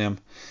Patreoniem,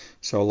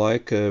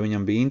 savulaik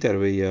viņam bija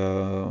intervija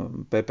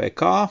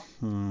PPK,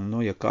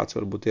 ja kāds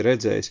varbūt ir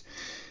redzējis,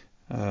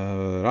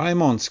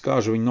 Raimonds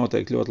Kāžu viņu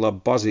noteikti ļoti labi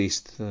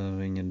pazīst,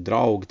 viņa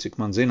draugi, cik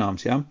man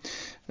zināms, ja?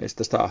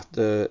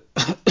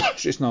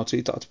 Šis nav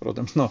citāts,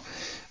 protams, no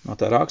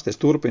tā raksta,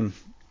 es turpinu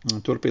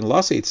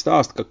lasīt,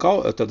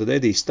 tad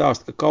Edijs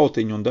stāsta, ka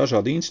kautiņu un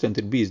dažādi incidenti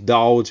ir bijis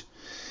daudz.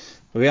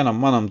 Vienam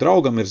manam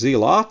draugam ir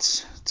zila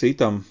acs,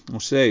 citam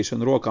uz sejas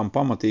un rokām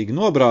pamatīgi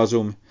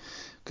nobrāzumi.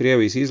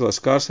 Krievijas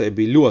izlases karsēji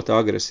bija ļoti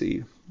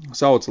agresīvi.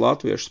 Sauc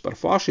latviešus par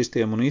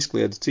fašistiem un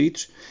izkliedza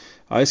citus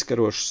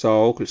aizskarošus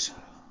saukļus.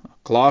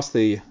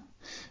 Klāstīja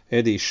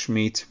Edijs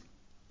Šmīts.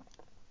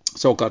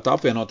 Savukārt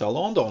apvienotā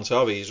Londonas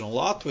avīze un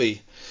Latvija,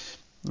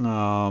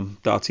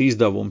 tāds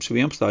izdevums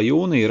 11.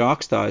 jūnija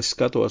rakstā, es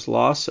skatos,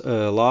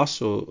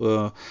 lasu,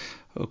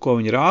 ko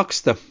viņi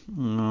raksta,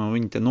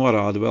 viņi te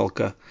norāda vēl,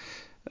 ka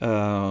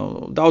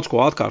daudz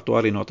ko atkārto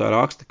arī no tā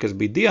raksta, kas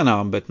bija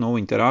dienām, bet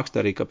viņi te raksta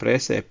arī, ka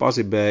presē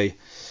pazibēja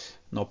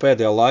no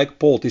pēdējā laika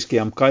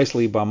politiskajām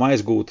kaislībām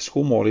aizgūtas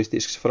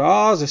humoristiskas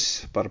frāzes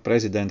par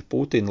prezidenta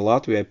Putina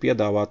Latvijai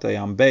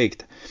piedāvātajām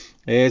beigt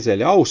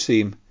ēzeļa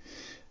ausīm,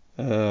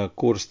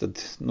 kuras tad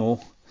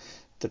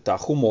tā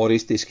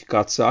humoristiski,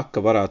 kāds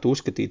saka, varētu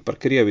uzskatīt par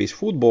Krievijas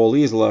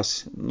futbola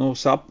izlasi.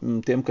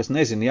 Tiem, kas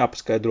nezina,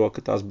 jāpaskaidro, ka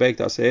tās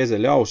beigtās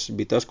ēzeļa ausis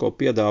bija tas, ko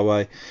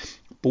piedāvāja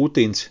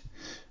Putins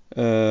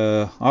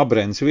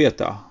Abrenes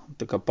vietā,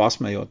 tā kā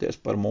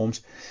pasmejoties par mums.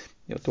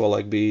 Jo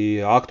tolaik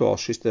bija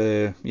aktuāls šis te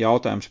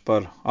jautājums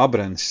par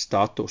Abrenes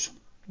statusu.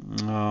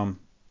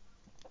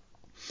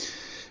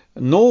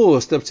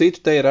 Starp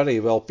citu, te ir arī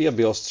vēl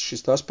piebilsts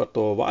šis tas par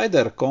to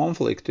Vaidera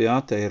konfliktu, jā,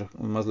 te ir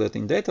mazliet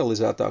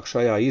detalizētāk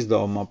šajā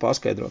izdevumā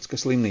paskaidrots, ka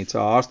slimnīcā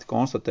ārsti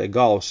konstatē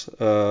galvas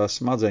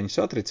smadzeņu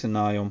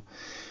satricinājumu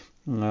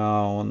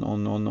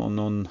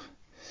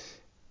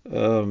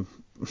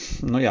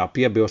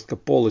piebilst, ka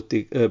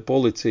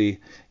policija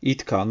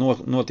it kā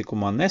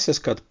notikumā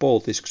nesaskata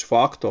politiskus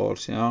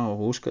faktorus,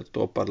 uzskata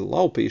to par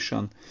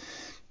laupīšanu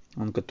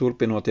un ka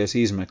turpinoties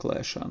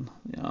izmeklēšanu.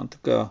 Jā, tā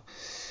kā,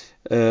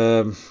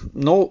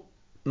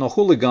 no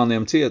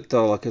huligāniem cieta,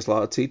 tālāk es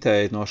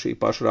citēju no šī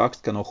paša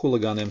raksta, ka no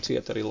huligāniem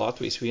cieta arī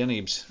Latvijas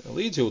vienības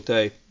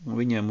līdzjutēji,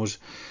 viņiem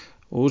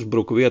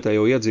uzbruka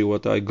vietējo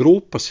iedzīvotāju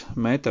grupas,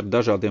 met ar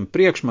dažādiem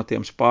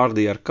priekšmatiem,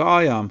 spārdīja ar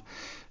kājām,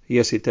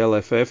 iesit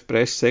LFF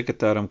preses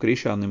sekretāram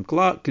Krišjānim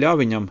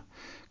Kļaviņam,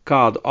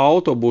 kādu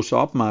autobusu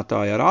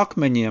apmētāja ar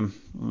akmeņiem,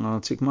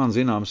 cik man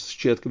zināms,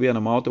 šķiet, ka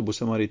vienam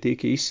autobusam arī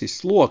tika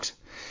izsists loks,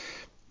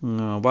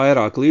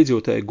 vairāk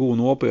līdzjūtēji gū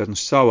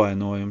nopietnus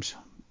savainojumus.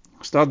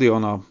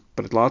 Stadionā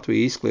pret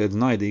Latviju izkliedz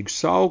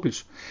naidīgus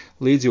saukļus,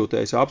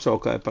 līdzjūtējs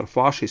apsaukāja par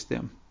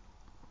fašistiem.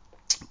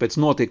 Pēc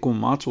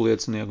notikuma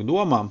aculiecinieku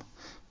domām,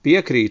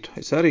 piekrītu,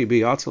 es arī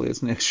biju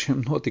atsliecinieks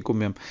šiem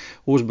notikumiem.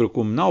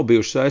 Uzbrukumi nav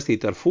bijuši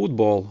saistīti ar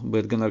futbolu,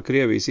 bet gan ar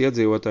Krievijas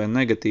iedzīvotāju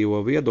negatīvo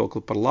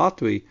viedokli par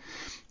Latviju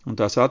un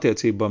tās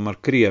attiecībām ar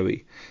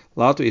Krieviju.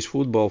 Latvijas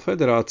futbola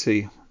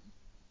federācija,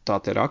 tā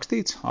te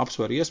rakstīts,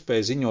 apsver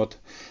iespēju ziņot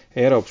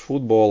Eiropas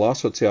futbola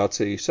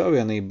asociāciju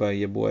savienībai,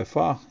 jeb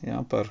UEFA,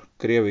 par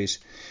Krievijas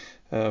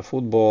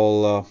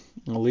futbola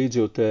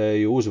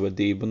līdzjutēju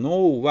uzvedību.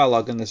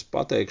 Vēlāk gan es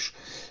pateikšu,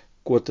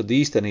 ko tad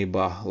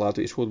īstenībā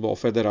Latvijas futbola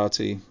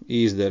federācija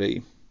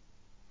izdarīja.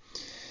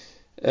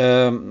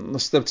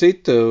 Starp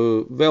citu,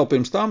 vēl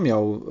pirms tam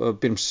jau,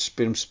 pirms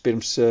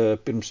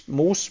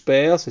mūsu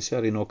spēles, es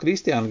arī no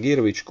Kristiāna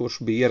Girviča, kurš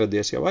bija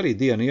ieradies jau arī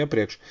dienu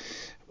iepriekš,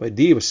 vai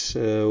divas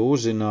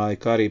uzzināja,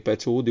 ka arī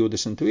pēc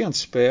U21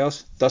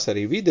 spēles, tas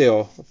arī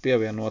video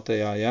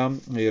pievienotajā,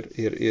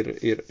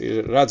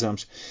 ir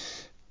redzams,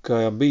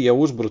 ka bija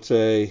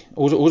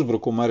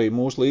uzbrukumi arī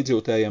mūsu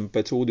līdzjūtējiem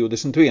pēc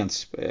U21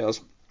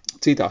 spēles.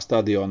 Citā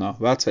stadionā,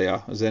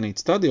 vecajā Zenīta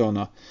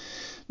stadionā.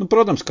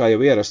 Protams, kā jau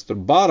ierasts tur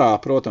barā,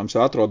 protams,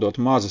 atrodot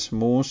mazas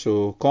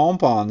mūsu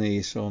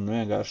kompānijas un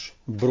vienkārši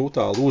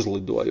brutāli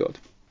uzlidojot.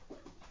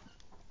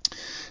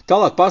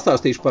 Tālāk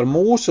pastāstīšu par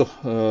mūsu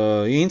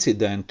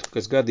incidentu,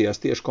 kas gadījās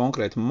tieši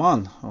konkrēti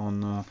man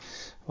un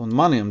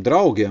maniem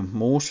draugiem,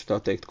 mūsu, tā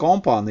teikt,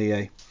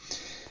 kompānijai.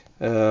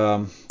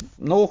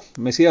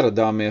 Mēs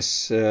ieradāmies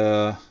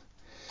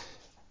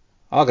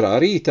agrā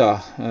rītā,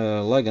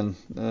 lai gan,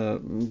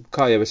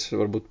 kā jau es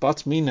varbūt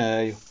pats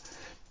minēju,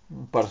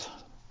 par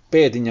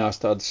pēdiņās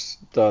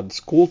tādas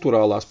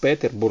kulturālās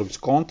Pēterburgas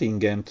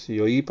kontingentu,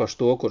 jo īpaši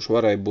to, kurš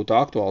varēja būt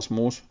aktuāls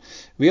mūsu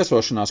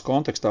viesošanās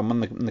kontekstā,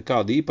 man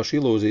nekāda īpaša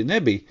ilūzija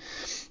nebija.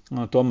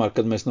 Tomēr,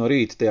 kad mēs no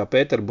rīta tajā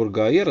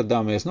Pēterburgā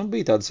ieradāmies,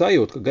 bija tāda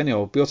sajūta, ka gan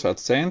jau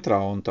pilsētas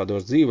centrā un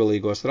tādos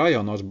dzīvelīgos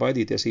rajonos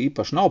baidīties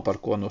īpaši nav par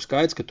ko.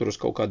 Skaidrs, ka tur uz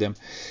kaut kādiem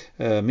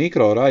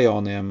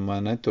mikrorajoniem,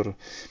 tur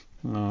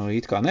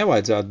it kā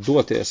nevajadzētu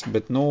doties,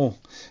 bet,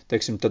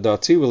 teiksim, tādā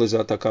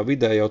civilizētākā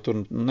vidē jau tur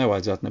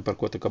nevajadzētu ne par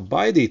ko tā kā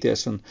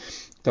baidīties, un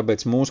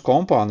tāpēc mūsu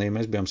kompānija,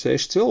 mēs bijām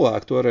 6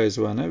 cilvēki toreiz,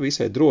 vai ne,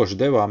 visai droši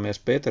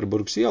devāmies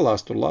Pēterburgas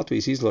ielās, tur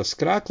Latvijas izlases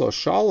krēklos,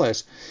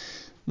 šallēs.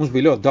 Mums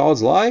bija ļoti daudz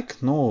laika,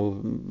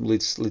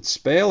 līdz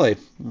spēlei,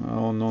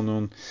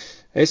 un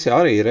es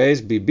arī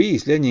reiz biju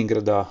bijis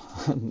Ļeņingradā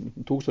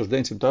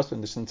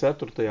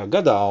 1984.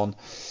 Gadā,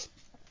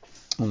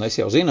 un es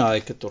jau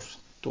zināju, ka tur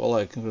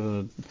tolaik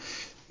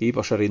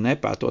īpaši arī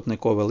nepētot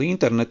neko vēl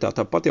internetā,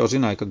 tāpat jau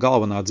zināju, ka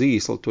galvenā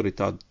dzīsla tur ir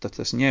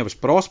tas Ņevas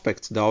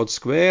prospekts,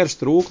 daudz skvērs,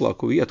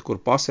 trūklaku vietu, kur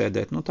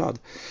pasēdēt, tāda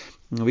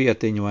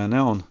vietiņu vai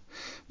ne, un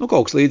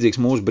kaut kas līdzīgs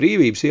mūsu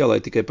brīvības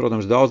ielai, tikai,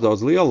 protams,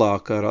 daudz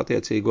lielāka ar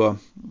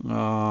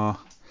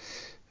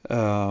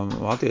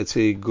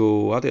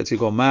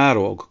attiecīgo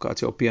mērogu,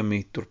 kāds jau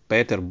piemīt tur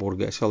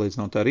Pēterburgai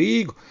salīdzinot ar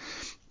Rīgu.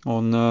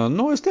 Un,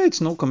 es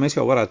teicu, ka mēs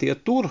jau varētu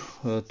iet tur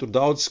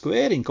daudz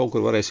skvēriņu, kaut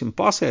kur varēsim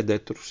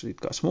pasēdēt, tur ir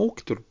kā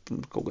smuki, tur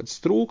kaut kāds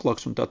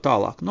trūklaks un tā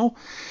tālāk.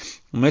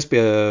 Mēs pie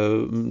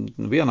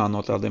vienā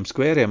no tādiem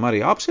skvēriem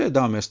arī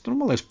apsēdāmies, tur,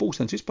 man liekas,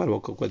 pulkstens vispār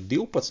vēl kaut kādā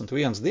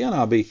 12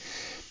 dienā bija.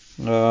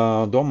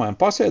 Domājam,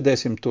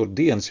 pasēdēsim tur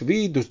dienas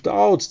vidus,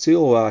 daudz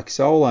cilvēki,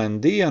 saulaina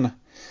diena.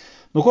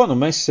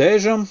 Mēs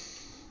sēžam,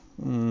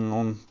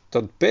 un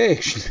tad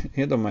pēkšņi,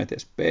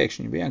 iedomājieties,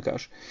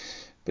 vienkārši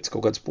pēc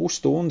kaut kādas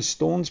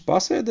pusstundas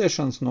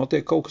pasēdēšanas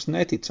notiek kaut kas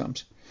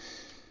neticams.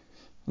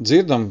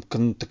 Dzirdam, ka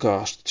tā kā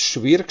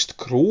švirkst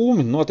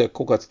krūmi, notiek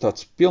kaut kāds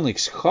tāds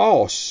pilnīgs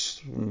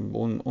haoss,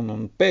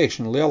 un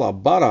pēkšņi lielā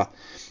barā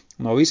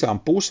no visām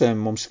pusēm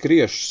mums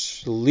skrieš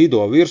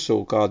lido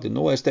virsū kādi,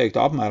 es teiktu,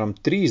 apmēram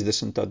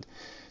 30 tad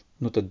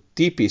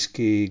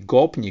tipiski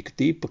gopņika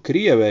tipa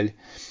krieveļi,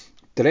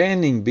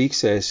 trēniņu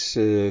biksēs,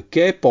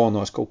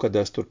 keponos, kaut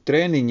kādās tur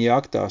trēniņu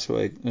jakās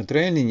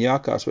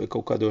vai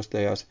kaut kādos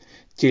tajās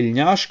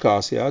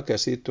ķiļņaškās,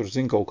 kas ir tur,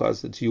 kaut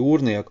kāds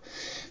jūrnieku,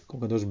 kaut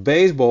kādos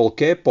beisbola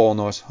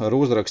keponos ar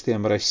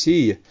uzrakstiem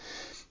Resija.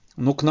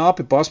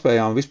 Knapi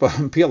paspējām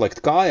vispār pielikt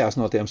kājās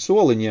no tiem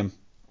soliņiem.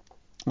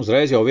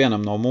 Uzreiz jau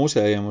vienam no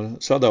mūsējiem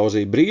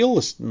sadauzīja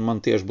brilles, man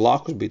tieši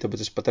blakus bija,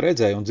 tāpēc es pat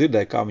redzēju un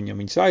dzirdēju, kā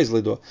viņas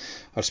aizlido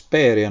ar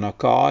spērienu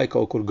kāju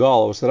kaut kur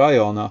galvas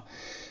rajonā.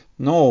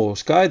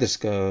 Skaidrs,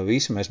 ka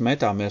visi mēs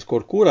metāmies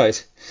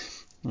kurais,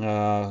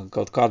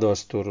 kaut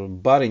kādos tur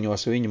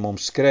bariņos viņi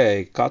mums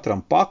skrēja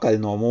katram pakaļ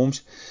no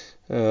mums,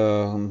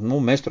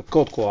 mēs tur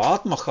kaut ko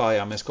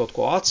atmahājāmies, kaut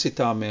ko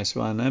atsitāmies,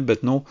 vai ne,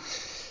 bet,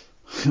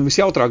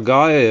 visjautrāk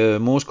gāja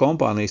mūsu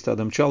kompānijas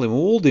tādam čalim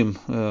Uldim,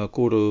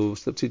 kuru,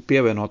 starp citu,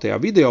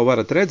 pievienotajā video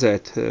varat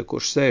redzēt,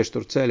 kurš sēž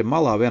tur ceļa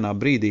malā vienā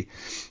brīdī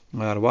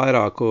ar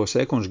vairāku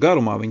sekundžu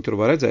garumā, viņi tur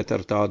var redzēt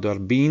ar tādu ar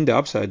bindi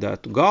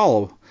apsaidētu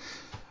galvu.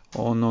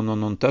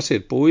 Un tas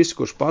ir puisis,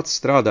 kurš pats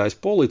strādājis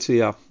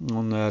policijā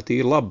un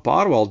tīri labi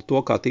pārvalda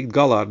to, kā tikt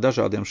galā ar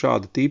dažādiem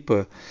šāda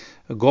tipa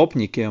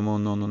gopņikiem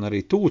un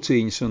arī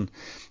tūcīņas.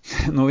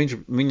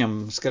 Viņam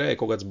skrēja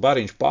kaut kāds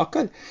bariņš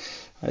pakaļ,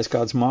 aiz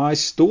kādas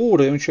mājas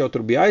stūra, viņš jau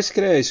tur bija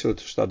aizskrējis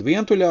uz tādu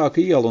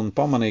vientuļāku ielu un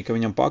pamanīja, ka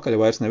viņam pakaļ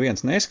vairs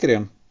neviens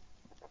neskrien.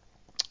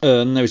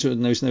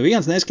 Nevis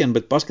neviens neskrien,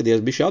 bet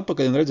paskaties bišķi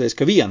atpakaļ un redzējis,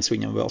 ka viens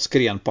viņam vēl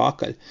skrien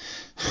pakaļ.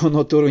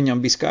 Tur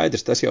viņam bija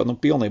skaidrs, tas jau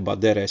pilnībā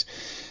derēs.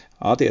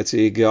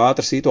 Attiecīgi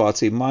ātra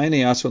situācija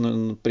mainījās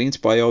un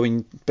principā jau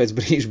viņi pēc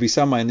brīža bija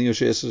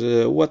samainījušies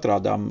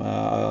otrādām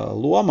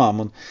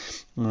lomām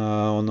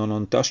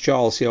un tas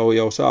čalis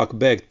jau sāka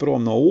bēgt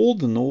prom no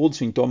Ulda, un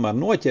Uldis viņu tomēr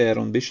noķēra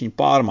un bišķi viņu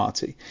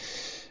pārmācīja.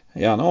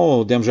 Jā,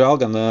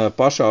 diemžēl gan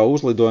pašā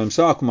uzlidojuma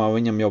sākumā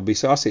viņam jau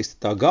bija sasīsta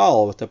tā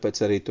galva,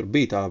 tāpēc arī tur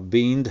bija tā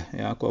binda,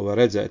 ko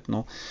var redzēt.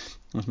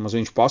 Vismaz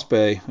viņš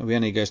paspēja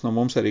vienīgais no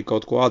mums arī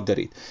kaut ko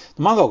atdarīt.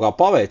 Man kaut kā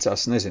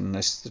paveicās, nezinu,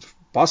 es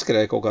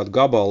paskrēju kaut kādu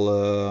gabalu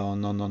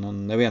un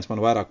neviens man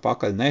vairāk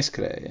pakaļ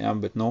neskrēja,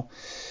 bet,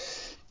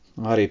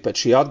 arī pēc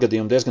šī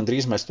atgadījuma diezgan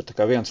drīz mēs tur tā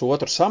kā viens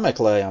otru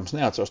sameklējām. Es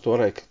neatceros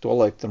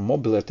tolaik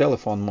mobilie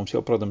telefoni mums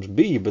jau, protams,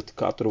 bija, bet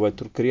kā tur vai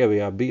tur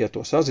Krievijā bija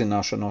to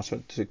sazināšanos,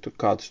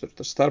 kādas tur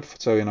tas starp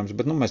savienojums,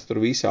 bet mēs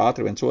tur visi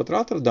ātri viens otru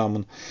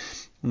atradām un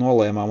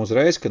nolēmām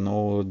uzreiz, ka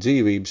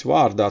dzīvības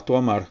vārdā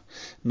tomēr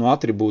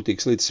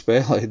atribūtīgs līdz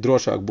spēlē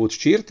drošāk būtu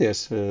šķirties.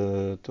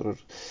 Tur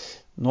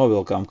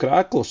novilkām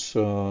kreklus,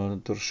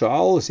 tur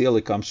šallis,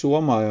 ielikām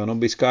somā, jo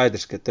bija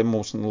skaidrs, ka te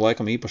mūs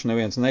laikam īpaši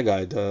neviens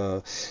negaida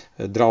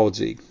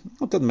draudzīgi.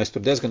 Tad mēs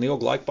tur diezgan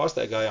ilgu laiku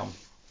pastaigājām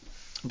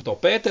pa to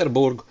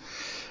Pēterburgu,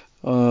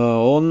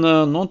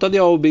 un tad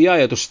jau bija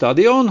jāiet uz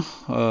stadionu,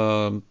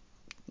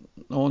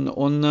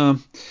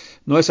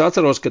 es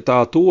atceros, ka tā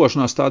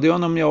tuvošanās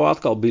stadionam jau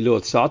atkal bija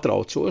ļoti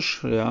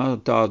satraucoša, jā,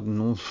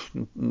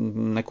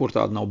 nekur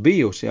tāda nav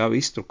bijusi, jā,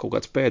 viss tur kaut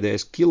kāds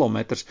pēdējais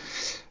kilometrs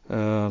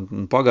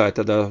pagāja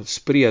tādā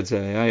spriedzē,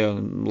 jā, jo,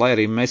 lai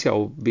arī mēs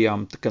jau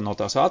bijām no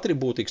tās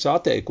atribūtikas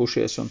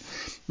atteikušies, un,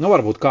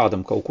 varbūt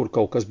kādam kaut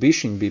kas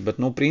bišķiņ bija, bet,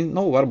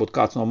 varbūt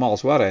kāds no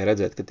malas varēja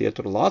redzēt, ka tie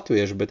tur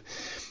latvieši, bet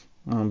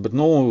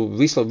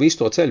visu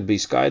to ceļu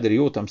bija skaidri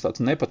jūtams tāds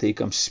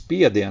nepatīkams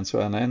spiediens,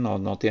 vai ne,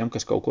 no tiem,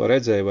 kas kaut ko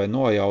redzēja vai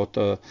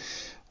nojauta,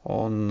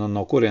 un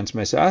no kurienes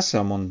mēs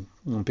esam,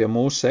 un pie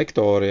mūsu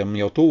sektoriem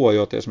jau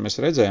tuvojoties, mēs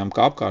redzējām,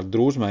 ka apkārt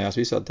drūzmējās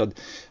visādi tādi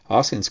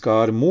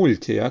asinskāri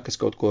muļķi, ja, kas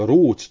kaut ko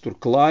rūc, tur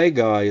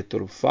klaigāja,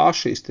 tur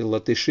fašisti,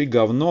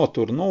 latišigav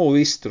notur,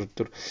 viss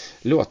tur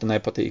ļoti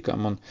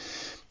nepatīkam,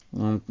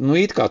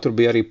 it kā tur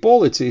bija arī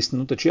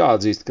policisti, taču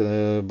jāatzīst, ka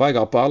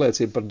baigā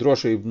pārliecība par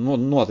drošību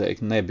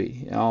noteikti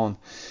nebija. Ja,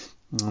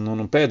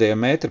 un pēdējie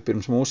metri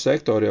pirms mūsu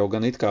sektora jau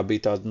gan it kā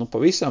bija tādi,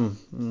 pavisam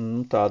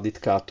tādi it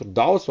kā tur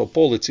daudz to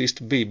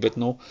policistu bija, bet,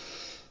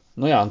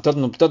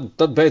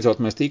 tad beidzot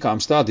mēs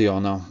tikām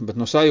stadionā, bet,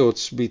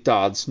 sajūtas bija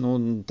tādas,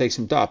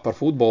 teiksim tā, par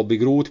futbolu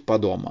bija grūti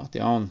padomāt,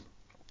 ja, un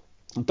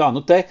tā,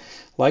 te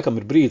laikam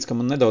ir brīdis, ka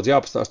man nedaudz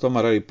jāpastāst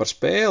tomēr arī par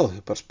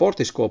spēli, par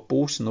sportisko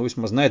pusi,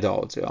 vismaz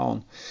nedaudz, jā,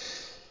 un,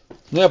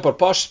 ja par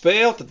pašu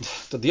spēli,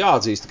 tad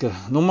jāatzīst, ka,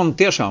 man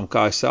tiešām,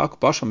 kā es saku,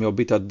 pašam jau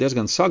bija tāda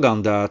diezgan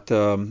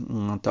sagandēta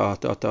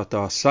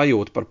tā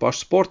sajūta par pašu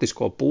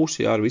sportisko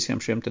pusi, jā, ar visiem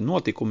šiem te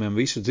notikumiem,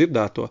 visu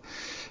dzirdēto,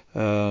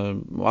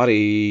 arī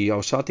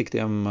jau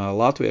satiktiem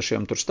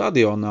latviešiem tur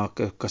stadionā,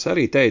 kas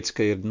arī teica,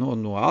 ka ir,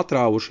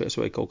 atrāvušies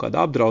vai kaut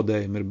kāda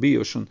apdraudējumi ir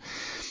bijuši, un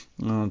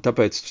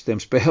tāpēc uz tiem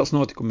spēles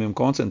notikumiem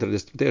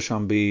koncentrēties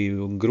tiešām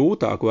bija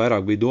grūtāk,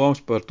 vairāk bija domas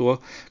par to,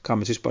 kā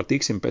mēs vispār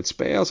tiksim pēc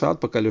spēles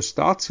atpakaļ uz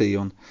staciju,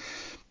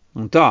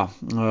 un tā.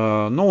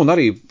 Un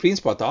arī,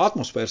 principā, tā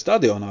atmosfēra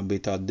stadionā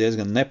bija tāda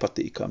diezgan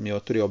nepatīkama, jo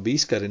tur jau bija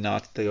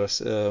izkarināti tajos,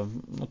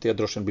 tie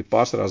droši vien bija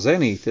pārsvarā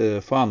Zenīti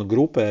fanu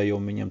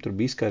grupējumi, viņiem tur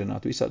bija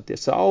izkarināti visādi tie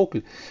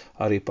saukļi,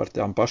 arī par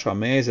tām pašām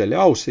mēzeļa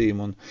ausīm,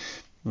 un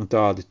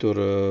tādi tur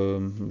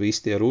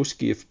visi tie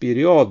ruskie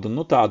periodi,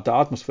 tā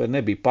atmosfēra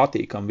nebija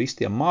patīkama, visi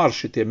tie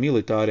marši, tie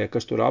militārie,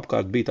 kas tur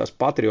apkārt bija tās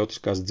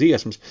patriotiskās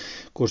dziesmas,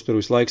 kuras tur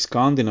visu laiku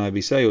skandināja,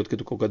 bija sajūta, ka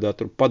tu kaut kādā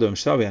tur padomju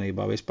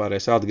savienībā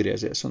vispārējais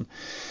atgriezies.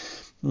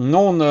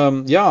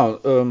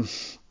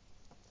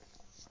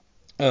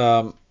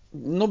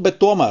 Bet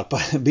tomēr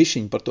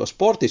bišķiņ par to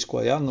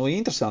sportisko, ja,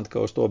 interesanti,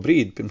 ka uz to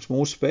brīdi pirms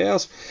mūsu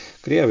spēles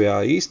Krievijā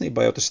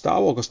īstenībā jau tas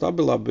stāvoklis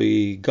stabilā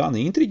bija gan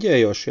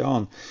intriģējoši, ja,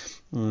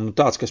 un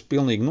tāds, kas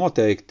pilnīgi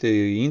noteikti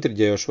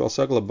intriģējoši vēl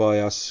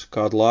saglabājās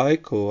kādu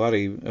laiku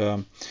arī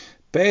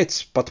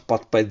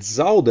pat pēc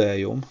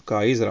zaudējuma, kā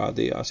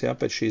izrādījās, ja,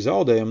 pēc šī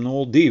zaudējuma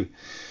 0-2.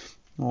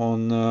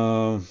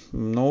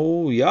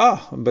 Jā,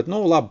 bet,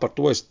 labi, par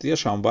to es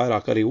tiešām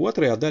vairāk arī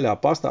otrajā daļā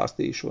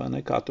pastāstīšu, vai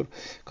ne, kā tur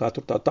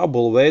tā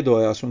tabula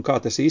veidojās un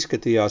kā tas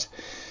izskatījās.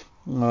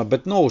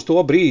 Bet, uz to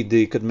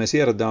brīdi, kad mēs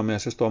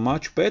ieradāmies uz to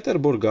maču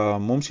Pēterburgā,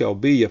 mums jau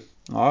bija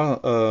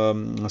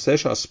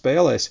 6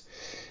 spēlēs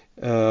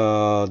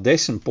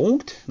 10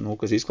 punkti,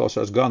 kas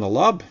izklausās gana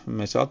labi.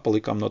 Mēs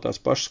atpalikām no tās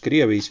pašas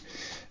Krievijas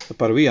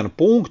par 1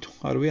 punktu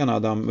ar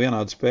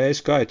vienādu spēju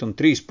skaitu, un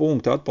 3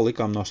 punkti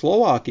atpalikām no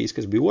Slovākijas,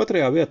 kas bija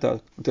 2. vietā.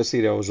 Tas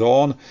ir jau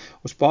zona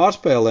uz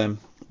pārspēlēm.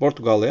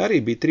 Portugālē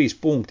arī bija 3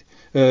 punkti.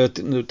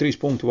 3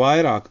 punktu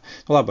vairāk.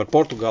 Labi, ar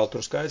Portugāli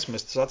tur skaidrs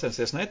mēs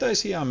sacensties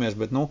netaisījāmies,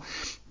 bet,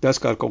 tas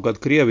kā ar kaut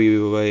kādu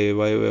Krieviju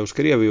vai uz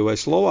Krieviju vai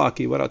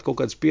Slovākiju varētu kaut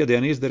kādu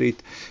spiedienu izdarīt,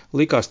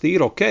 likās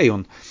tīri ok,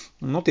 un,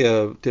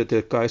 tie,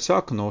 kā es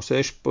saku,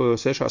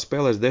 6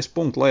 spēlēs 10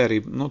 punktu, lai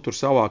arī, tur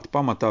savākti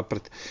pamatā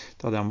pret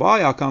tādām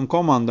vājākām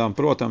komandām,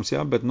 protams,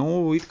 ja, bet,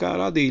 it kā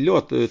radīja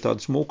ļoti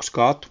tādu smuku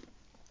skatu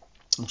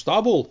uz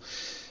tabulu.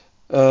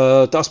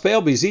 Tā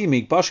spēle bija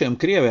zīmīga pašiem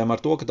krieviem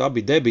ar to, ka tā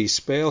bija debijas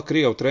spēle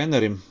Krievu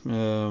trenerim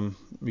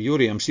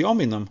Jurijam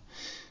Sjominam.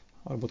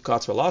 Varbūt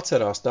kāds vēl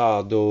atcerās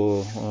tādu,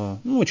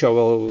 viņš jau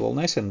vēl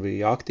nesen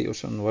bija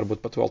aktīvs un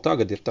varbūt pat vēl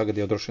tagad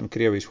jau droši vien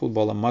Krievijas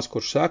futbolam maz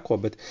kurš seko,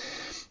 bet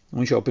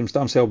viņš jau pirms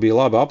tam sev bija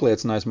labi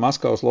apliecinājis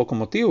Maskavas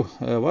Lokomotīvu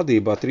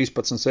vadībā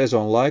 13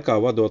 sezonu laikā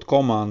vadot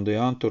komandu,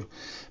 ja, tur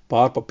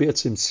pār pa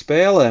 500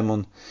 spēlēm,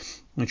 un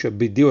viņš jau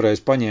bija 2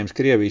 reizes paņēmis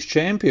Krievijas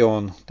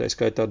čempionu, tā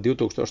skaitā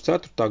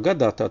 2004.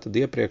 gadā, tātad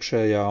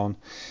iepriekšējā, un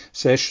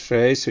 6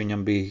 reizes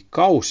viņam bija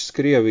kauss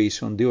Krievijas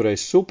un 3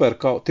 reizes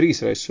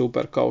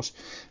superkaus,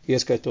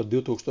 ieskaitot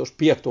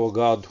 2005.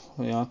 gadu,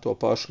 jā, to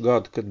pašu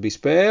gadu, kad bija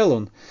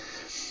spēle,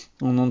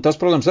 un tas,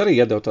 protams, arī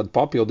iedeva tādu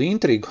papildu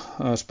intrigu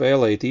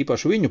spēlēt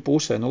īpaši viņu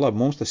pusē. Labi,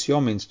 mums tas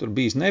Jomins tur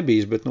bijis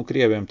nebijis, bet,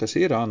 Krieviem tas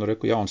ir,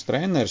 jauns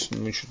treneris,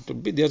 un viņš tur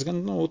bija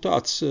diezgan,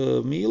 tāds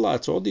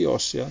mīlēts,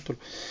 odios, jā, tur.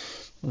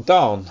 Un tā,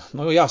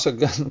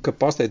 jāsaka, ka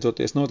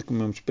pasteidzoties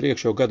notikumiem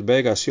priekš jau gada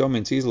beigās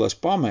Jomins izlase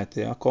pameta,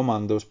 ja,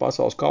 komanda uz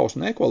pasaules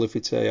kausu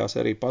nekvalificējās,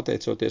 arī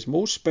pateicoties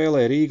mūsu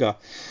spēlē Rīgā.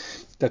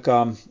 Tā kā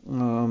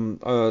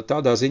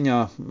tādā ziņā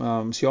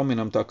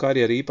Jominam tā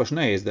karjera īpaši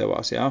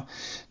neizdevās, ja.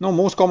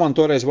 Mūsu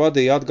komandu toreiz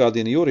vadīja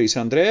atgādina Jurijs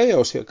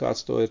Andrējevs, ja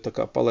kāds to ir tā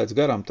kā paliec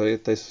garām,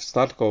 tas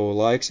startkovu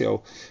laiks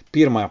jau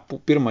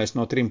pirmais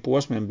no 3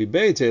 posmiem bija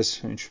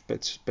beidzies, viņš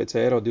pēc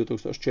Eiro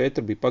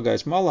 2004 bija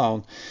pagājis malā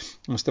un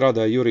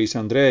strādāja Jurijs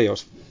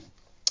Andrējevs.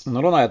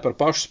 Runājot par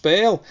pašu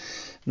spēli,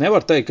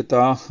 nevar teikt, ka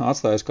tā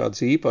atstājas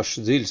kādas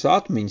īpašas dziļas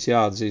atmiņas,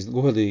 jāatzīst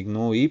godīgi,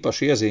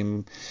 īpaši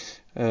iezīme.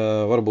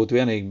 Varbūt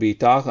vienīgi bija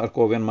tā, ar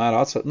ko vienmēr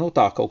atcer,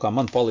 tā kaut kā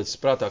man palicis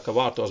prātā, ka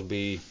vārtos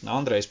bija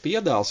Andrejs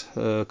Piedāls,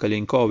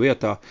 Kaļiņko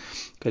vietā.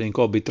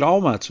 Kaļiņko bija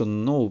traumēts,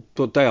 un,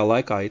 tajā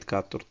laikā it kā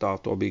tur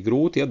to bija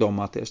grūti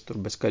iedomāties, tur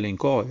bez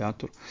Kaļiņko, jā,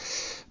 tur.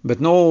 Bet,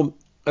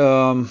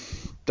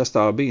 tas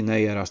tā bija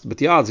neierasti,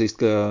 bet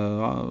jāatzīst, ka,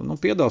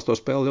 Piedāls to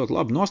spēli ļoti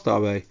labi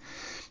nostāvēja.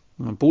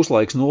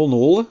 Puslaiks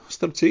 0-0,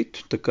 starp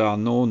citu, tā kā,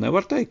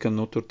 nevar teikt, ka,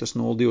 tur tas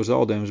 0-2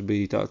 zaudējums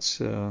bija tāds,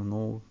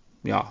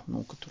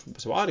 ka tur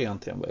bez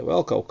variantiem vai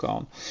vēl kaut kā,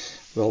 un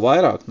vēl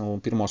vairāk,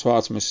 pirmos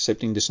vārds mēs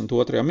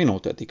 72.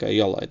 minūtē tikai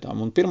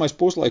ielaidām, un pirmais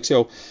puslaiks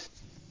jau,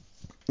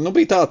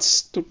 bija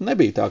tāds, tur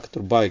nebija tā, ka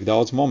tur baigi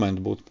daudz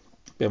momentu būtu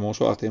pie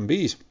mūsu vārtiem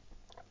bijis,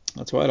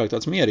 vairāk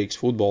tāds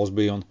mierīgs futbols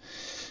bija, un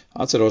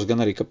atceros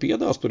gan arī, ka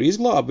Piedāls tur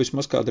izglāba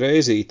vismaz kādu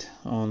reizīti,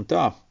 un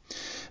tā.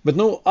 Bet,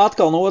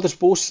 atkal no otras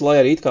puses, lai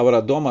arī it kā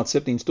varētu domāt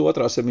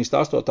 72.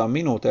 78.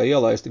 minūtē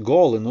ielaisti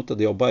goli, tad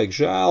jau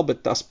baigi žēl,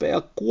 bet tā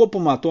spēle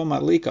kopumā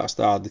tomēr likās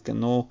tādi, ka,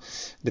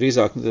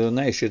 drīzāk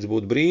neizšķirts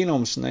būtu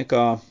brīnums,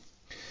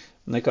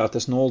 nekā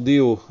tas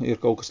 0-2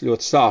 ir kaut kas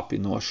ļoti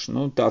sāpinošs.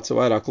 Tāds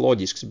vairāk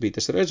loģisks bija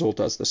tas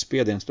rezultāts, tas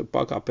spiediens tur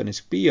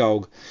pakāpeniski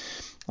pieauga.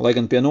 Lai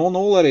gan pie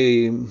 0-0 arī,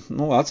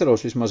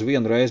 atceros vismaz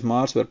vienu reizi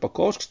Mārs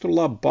Verpakovskis tur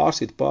labi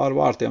pārsit pāri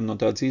vārtiem no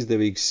tādas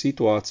izdevīgas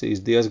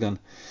situācijas diezgan.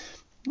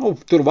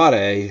 Tur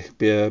varēja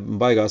pie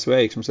baigās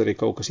veiksmes arī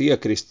kaut kas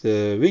iekrist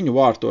viņu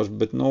vārtos,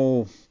 bet,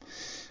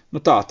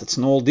 tā, tāds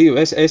 0-2.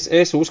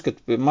 Es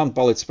uzskatu, man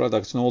palicis prātā,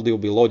 ka 0-2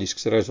 bija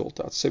loģisks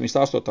rezultāts.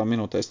 78.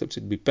 minūtē,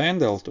 bija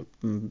pendeli, tur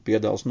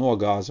Piedāls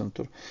nogāza, un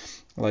tur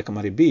laikam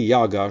arī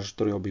bija jāgāž,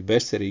 tur jau bija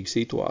bezcerīga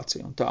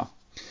situācija, un tā.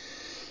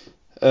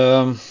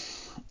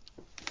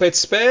 Pēc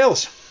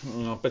spēles,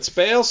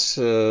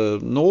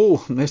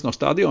 mēs no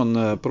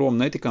stadiona prom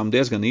netikām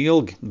diezgan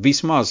ilgi,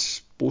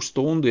 vismaz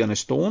pusstundu, ja ne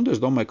stundu, es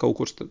domāju, kaut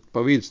kur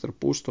pa vidu starp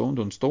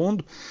pusstundu un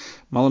stundu.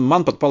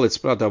 Man pat palicis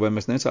prātā, vai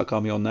mēs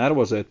nesākām jau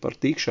nervozēt par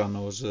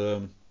tikšanu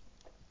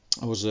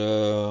uz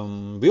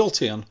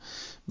vilcienu,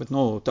 bet,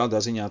 tādā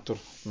ziņā tur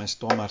mēs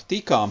tomēr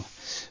tikām,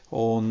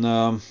 un,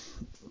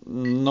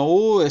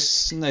 es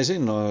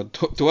nezinu,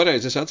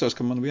 toreiz es atceros,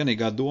 ka man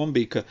vienīgā doma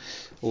bija, ka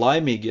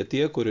laimīgie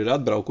tie, kur ir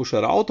atbraukuši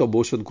ar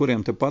autobusu un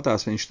kuriem te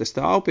patās viņš te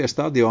stāv pie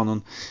stadiona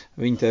un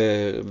viņi te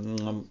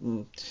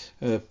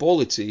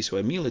policijas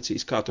vai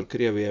milicijas, kā tur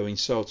Krievijā viņi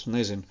sauc,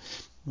 nezinu,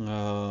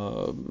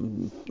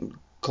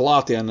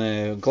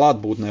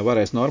 klātbūtnē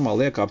varēs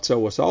normāli iekāpt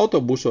savos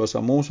autobusos,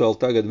 un mums vēl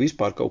tagad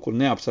vispār kaut kur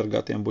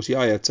neapsargātiem būs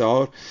jāiet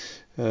cauri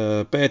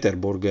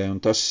Pēterburgai, un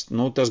tā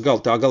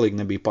galīgi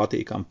nebija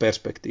patīkama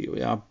perspektīva,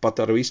 jā. Pat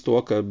ar visu to,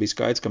 ka bija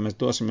skaidrs, ka mēs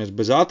dosimies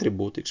bez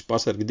atribūtikas,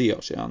 pasargi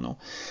Dievs, jā,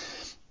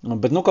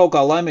 Bet, kaut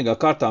kā laimīgā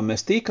kārtā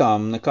mēs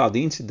tikām,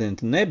 nekādi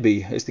incidenti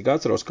nebija, es tikai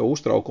atceros, ka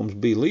uztraukums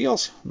bija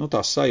liels,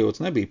 tās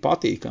sajūtas nebija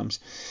patīkams,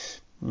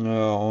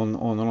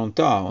 un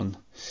tā,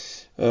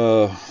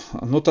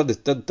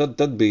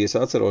 tad bija, es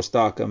atceros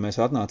tā, ka mēs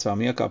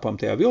atnācām,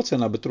 iekāpām tajā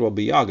vilcienā, bet tur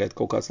bija jāgaida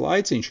kaut kāds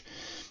laiciņš.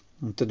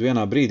 Un tad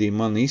vienā brīdī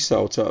man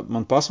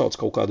pasauc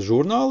kaut kādu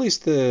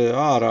žurnālisti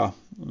ārā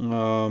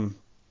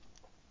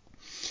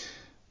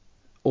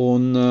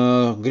un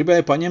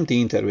gribēju paņemt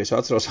interviju. Es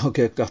atceros,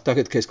 ka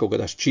tagad, ka es kaut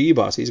kādās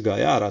čībās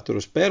izgāju ārā tur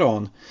uz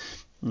peronu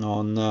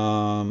un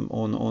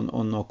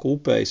no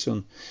kūpējas.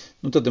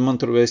 Tad man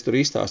es tur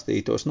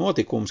izstāstīju tos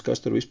notikumus,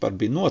 kas tur vispār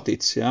bija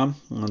noticis. Ja?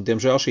 Un,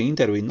 diemžēl šī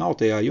intervija nav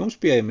tajā jums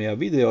pieejamajā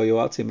video, jo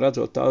acīm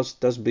redzot,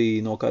 tas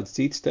bija no kādas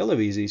citas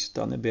televīzijas,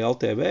 tā nebija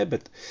LTV,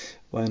 bet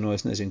vai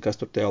es nezinu, kas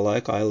tur tajā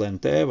laikā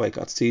LNT vai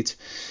kāds cits.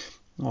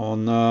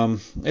 Un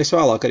es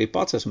vēlāk arī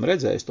pats esmu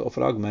redzējis to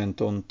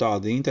fragmentu, un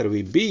tāda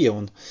intervija bija,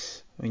 un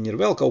viņi ir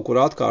vēl kaut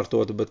kur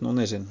atkārtota, bet,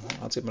 nezinu,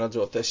 acīm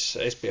redzot,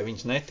 es pie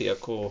viņas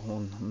netieku,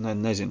 un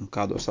nezinu,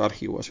 kādos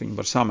arhīvos viņi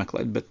var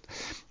sameklēt, bet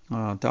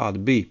tāda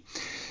bija.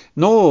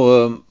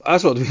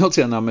 Esot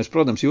vilcienā, mēs,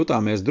 protams,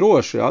 jutāmies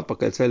droši,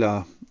 atpakaļ ceļā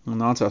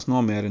nācās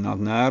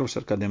nomierināt nervus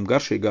ar kādiem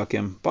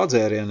garšīgākiem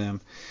padzērieniem.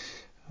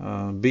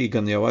 Bija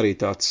gan jau arī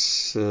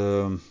tāds,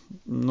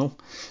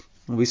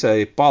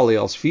 visai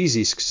paliels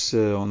fizisks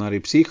un arī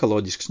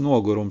psiholoģisks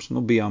nogurums.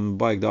 Bijām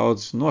baigi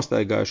daudz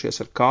nostaigājušies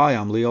ar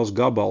kājām, liels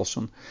gabals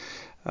un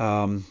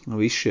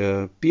visi šie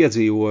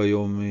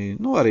piedzīvojumi,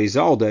 arī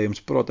zaudējums,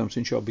 protams,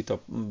 viņš jau bija tā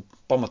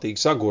pamatīgi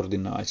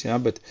sagurdinājis, ja,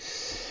 bet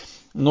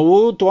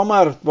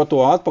Tomēr par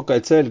to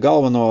atpakaļ ceļu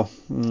galveno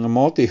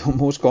motīvu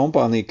mūsu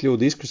kompānija kļuva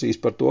diskusijas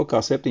par to,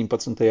 kā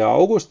 17.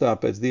 augustā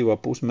pēc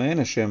 2,5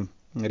 mēnešiem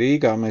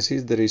Rīgā mēs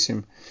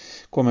izdarīsim,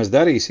 ko mēs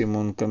darīsim,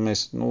 un ka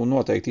mēs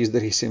noteikti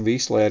izdarīsim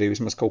visu, lai arī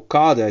vismaz kaut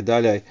kādai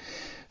daļai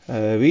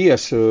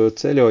viesu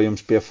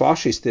ceļojums pie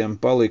fašistiem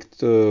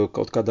palikt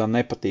kaut kādā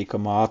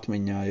nepatīkamā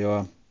atmiņā,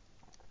 jo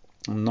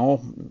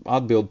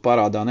atbildi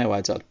parādā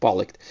nevajadzētu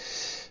palikt.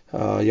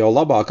 Jau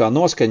labākā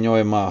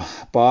noskaņojumā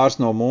pāris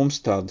no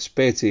mums tādu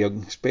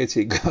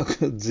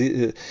spēcīgāku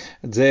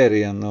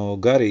dzērienu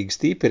garīgi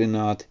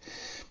stiprināti.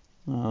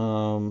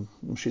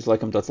 Šis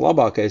laikam tāds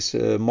labākais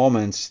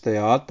moments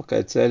tajā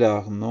atpakaļ ceļā.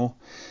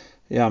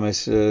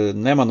 Mēs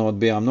nemanot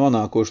bijām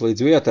nonākuši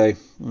līdz vietai,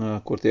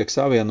 kur tiek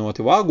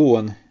savienoti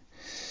vagoni.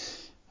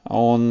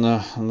 Un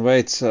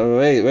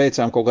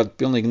veicām kaut kādu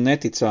pilnīgi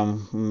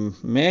neticamu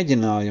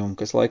mēģinājumu,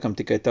 kas laikam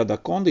tikai tādā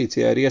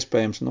kondīcijā ir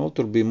iespējams.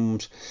 Tur bija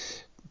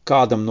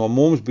kādam no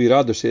mums bija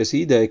radusies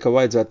ideja, ka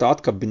vajadzētu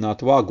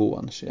atkabināt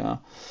vagonus, jā.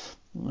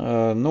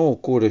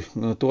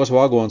 Tos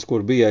vagonus,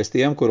 kur bija aiz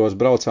tiem, kuros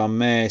braucām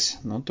mēs.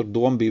 Tur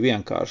doma bija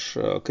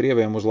vienkārši,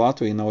 Krieviem uz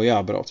Latviju nav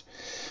jābrauc.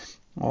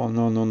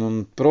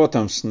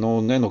 Protams,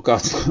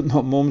 kāds no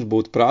mums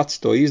būtu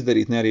prātis to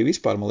izdarīt, ne arī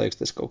vispār, man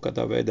liekas, tas kaut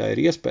kādā veidā ir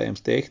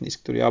iespējams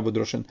tehniski, tur jābūt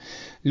droši vien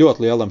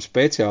ļoti lielam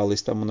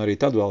speciālistam, un arī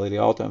tad vēl ir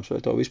jautājums,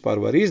 vai to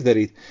vispār var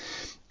izdarīt.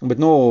 Bet,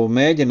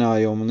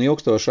 mēģinājumu un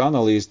ilgstošu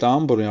analīzi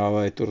tamburjā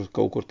vai tur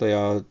kaut kur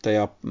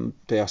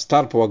tajā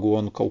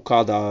starpvagonu kaut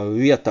kādā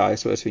vietā,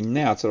 es vairs viņu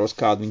neatceros,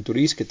 kāda viņi tur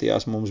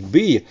izskatījās, mums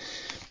bija.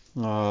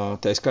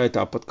 Tā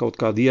skaitā pat kaut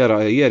kāda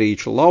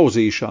ierīču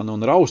lauzīšana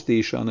un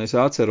raustīšana, es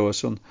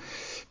atceros,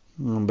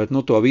 bet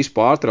to visu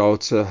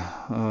pārtrauc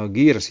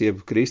Giras,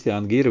 jeb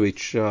Kristiāna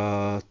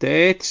Girviča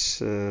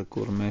tētis,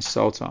 kuru mēs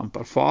saucām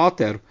par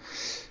fāteru.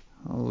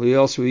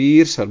 Liels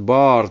vīrs ar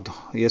bārdu,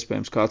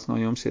 iespējams kāds no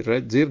jums ir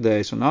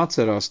dzirdējis un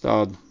atcerās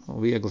tādu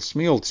vieglas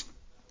smiltis.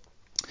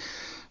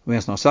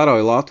 Viens no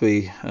Saroja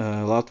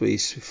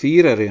Latvijas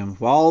fīreriem,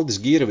 Valdis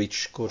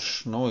Girvičs,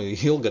 kurš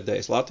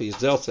ilgadējs Latvijas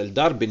dzelzceļa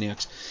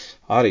darbinieks,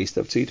 arī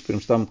starp citu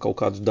pirms tam kaut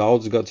kādus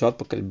daudzus gadus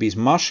atpakaļ bijis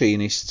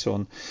mašīnists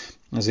un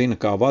zina,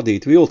 kā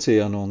vadīt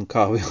vilcienu un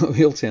kā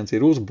vilciens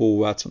ir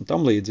uzbūvēts un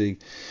tam līdzīgi,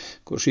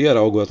 kurš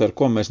ieraugot, ar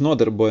ko mēs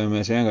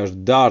nodarbojamies,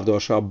 vienkārši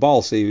dārdošā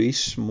balsī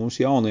visus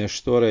mūsu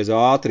jauniešus toreiz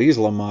ātri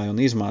izlamāja un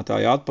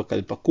izmētāja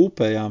atpakaļ pa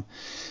kupējām.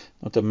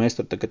 Tad mēs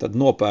tur tad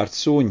nopērti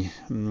suņi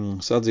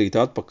sadzīti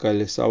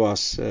atpakaļ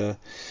savās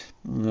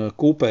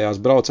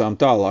kupējās braucām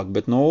tālāk,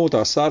 bet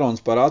tās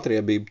sarunas par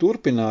atriebību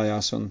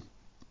turpinājās un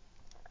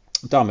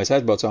tā mēs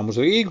aizbraucām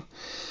uz Rīgu.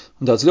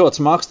 Un tāds ļoti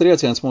smags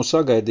trieciens mūs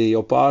sagaidīja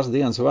jau pāris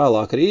dienas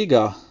vēlāk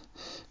Rīgā,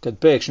 kad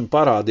pēkšņi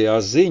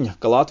parādījās ziņa,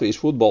 ka Latvijas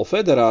Futbola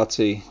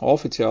federācija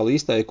oficiāli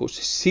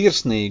izteikusi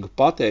sirsnīgu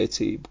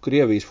pateicību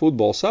Krievijas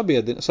Futbola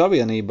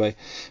savienībai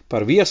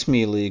par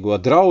viesmīlīgo,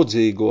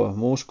 draudzīgo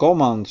mūsu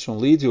komandas un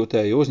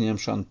līdzjutēju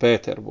uzņemšanu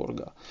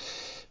Pēterburgā.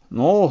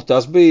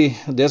 Tas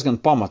bija diezgan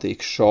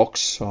pamatīgs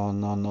šoks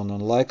un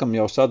laikam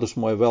jau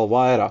sadusmoja vēl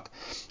vairāk.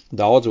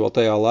 Daudz vēl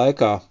tajā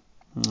laikā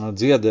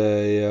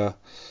dziedēja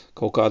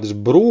kaut kādas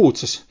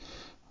brūces,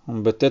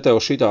 bet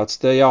tev šitāds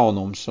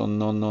jaunums.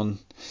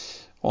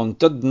 Un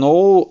tad,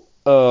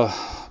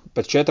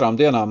 pēc 4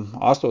 dienām,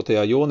 8.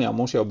 jūnijā,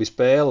 mums jau bija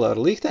spēle ar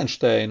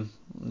Lihtenšteinu,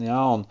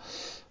 un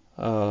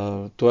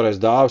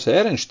toreiz Dāvis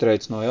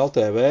Ērenštreits no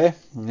LTV,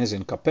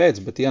 nezinu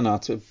kāpēc, bet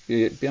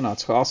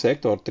pienāca H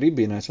sektora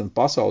tribīnēs un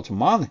pasauca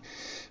mani.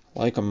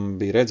 Laikam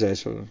bija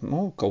redzējis,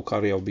 kaut kā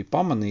jau bija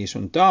pamanījis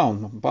un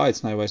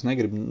paaicināja, vai es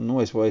negribu,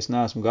 vai es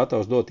neesmu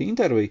gatavs dot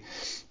interviju.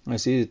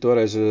 Es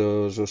toreiz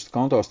uz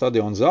Konto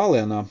stadionu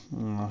Zālienā,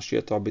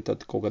 šķiet tā bija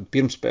kaut kāda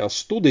pirmspēles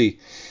studija.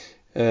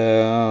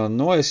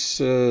 Es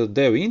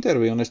devu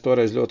interviju un es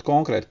toreiz ļoti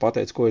konkrēti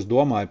pateicu, ko es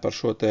domāju par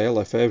šo te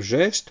LFF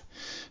žestu,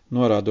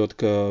 norādot,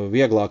 ka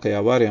vieglākajā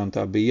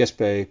variantā bija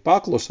iespēja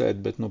paklusēt,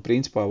 bet,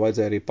 principā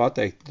vajadzēja arī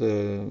pateikt,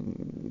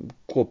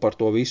 ko par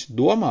to visu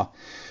domā.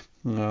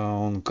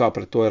 Un kā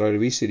pret to arī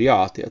viss ir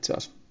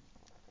jāattiecās.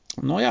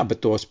 Bet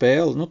to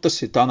spēli, tas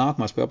ir tā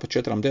nākamā spēle pa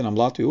 4 dienām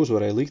Latviju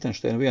uzvarēja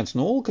Lihtenšteinu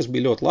 1-0, kas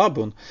bija ļoti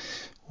labi, un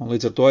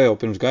līdz ar to jau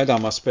pirms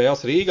gaidāmās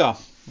spēles Rīgā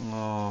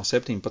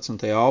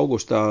 17.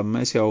 augustā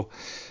mēs jau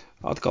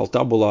atkal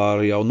tabulā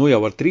jau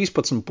ar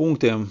 13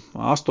 punktiem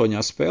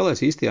 8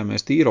 spēlēs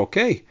izstījāmies tīri ok.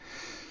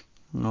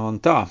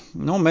 Un tā,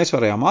 mēs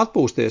varējām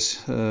atpūsties,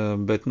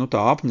 bet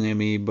tā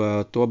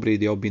apņēmība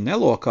tobrīd jau bija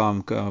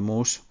nelokām, ka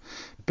mūsu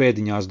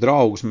pēdiņās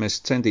draugus mēs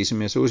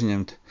centīsimies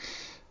uzņemt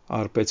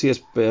ar pēc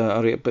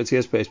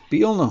iespējas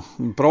pilnu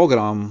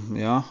programmu,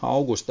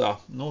 augustā.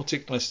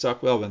 Cik es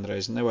saku vēl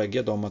vienreiz, nevajag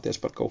iedomāties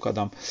par kaut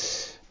kādām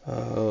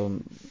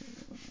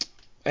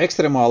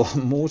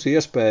ekstremālām mūsu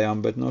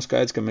iespējām, bet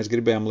skaidrs, ka mēs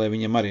gribējām, lai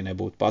viņiem arī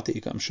nebūtu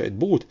patīkami šeit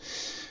būt.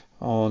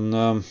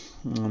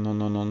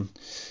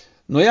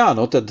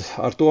 Tad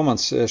ar to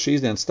mans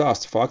šīs dienas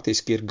stāsts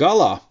faktiski ir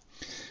galā.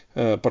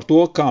 par to,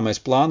 kā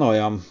mēs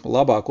plānojām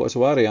labākos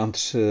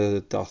variantus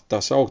tā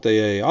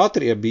sauktajai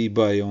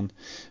atriebībai, un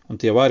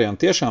tie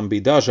varianti tiešām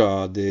bija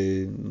dažādi.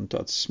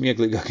 Tāds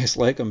smieklīgākais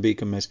laikam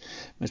bija, ka mēs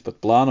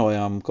pat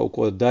plānojām kaut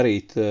ko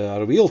darīt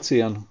ar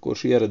vilcienu,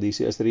 kurš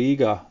ieradīsies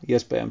Rīgā,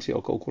 iespējams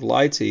jau kaut kur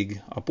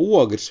laicīgi ap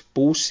Ogres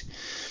pusi,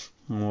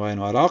 vai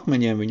no ar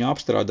akmeņiem viņu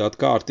apstrādāt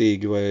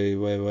kārtīgi,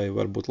 vai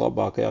varbūt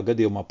labākajā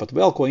gadījumā pat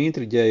vēl ko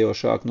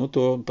intriģējošāk.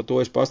 Par to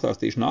es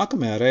pastāstīšu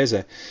nākamajā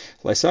reizē,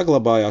 lai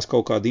saglabājās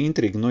kaut kāda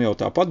intriga. Jau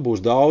tāpat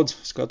būs daudz,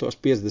 skatos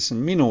 50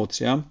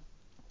 minūtes, ja.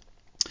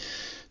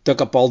 Tā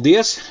kā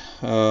paldies,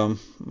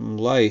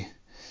 lai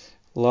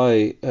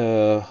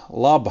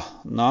laba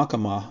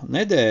nākamā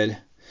nedēļa,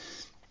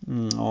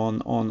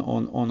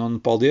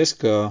 un paldies,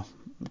 ka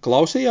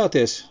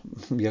klausījāties,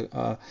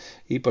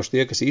 īpaši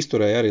tie, kas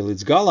izturēja arī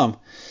līdz galam.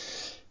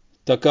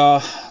 Tā kā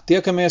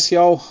tiekamies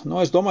jau,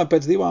 es domāju,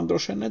 pēc 2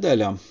 droši vien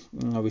nedēļām,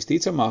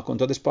 visticamāk,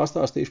 un tad es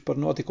pastāstīšu par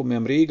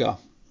notikumiem Rīgā.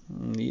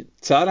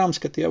 Cerams,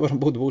 ka tie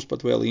varbūt būs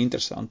pat vēl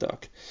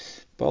interesantāki.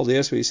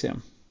 Paldies visiem!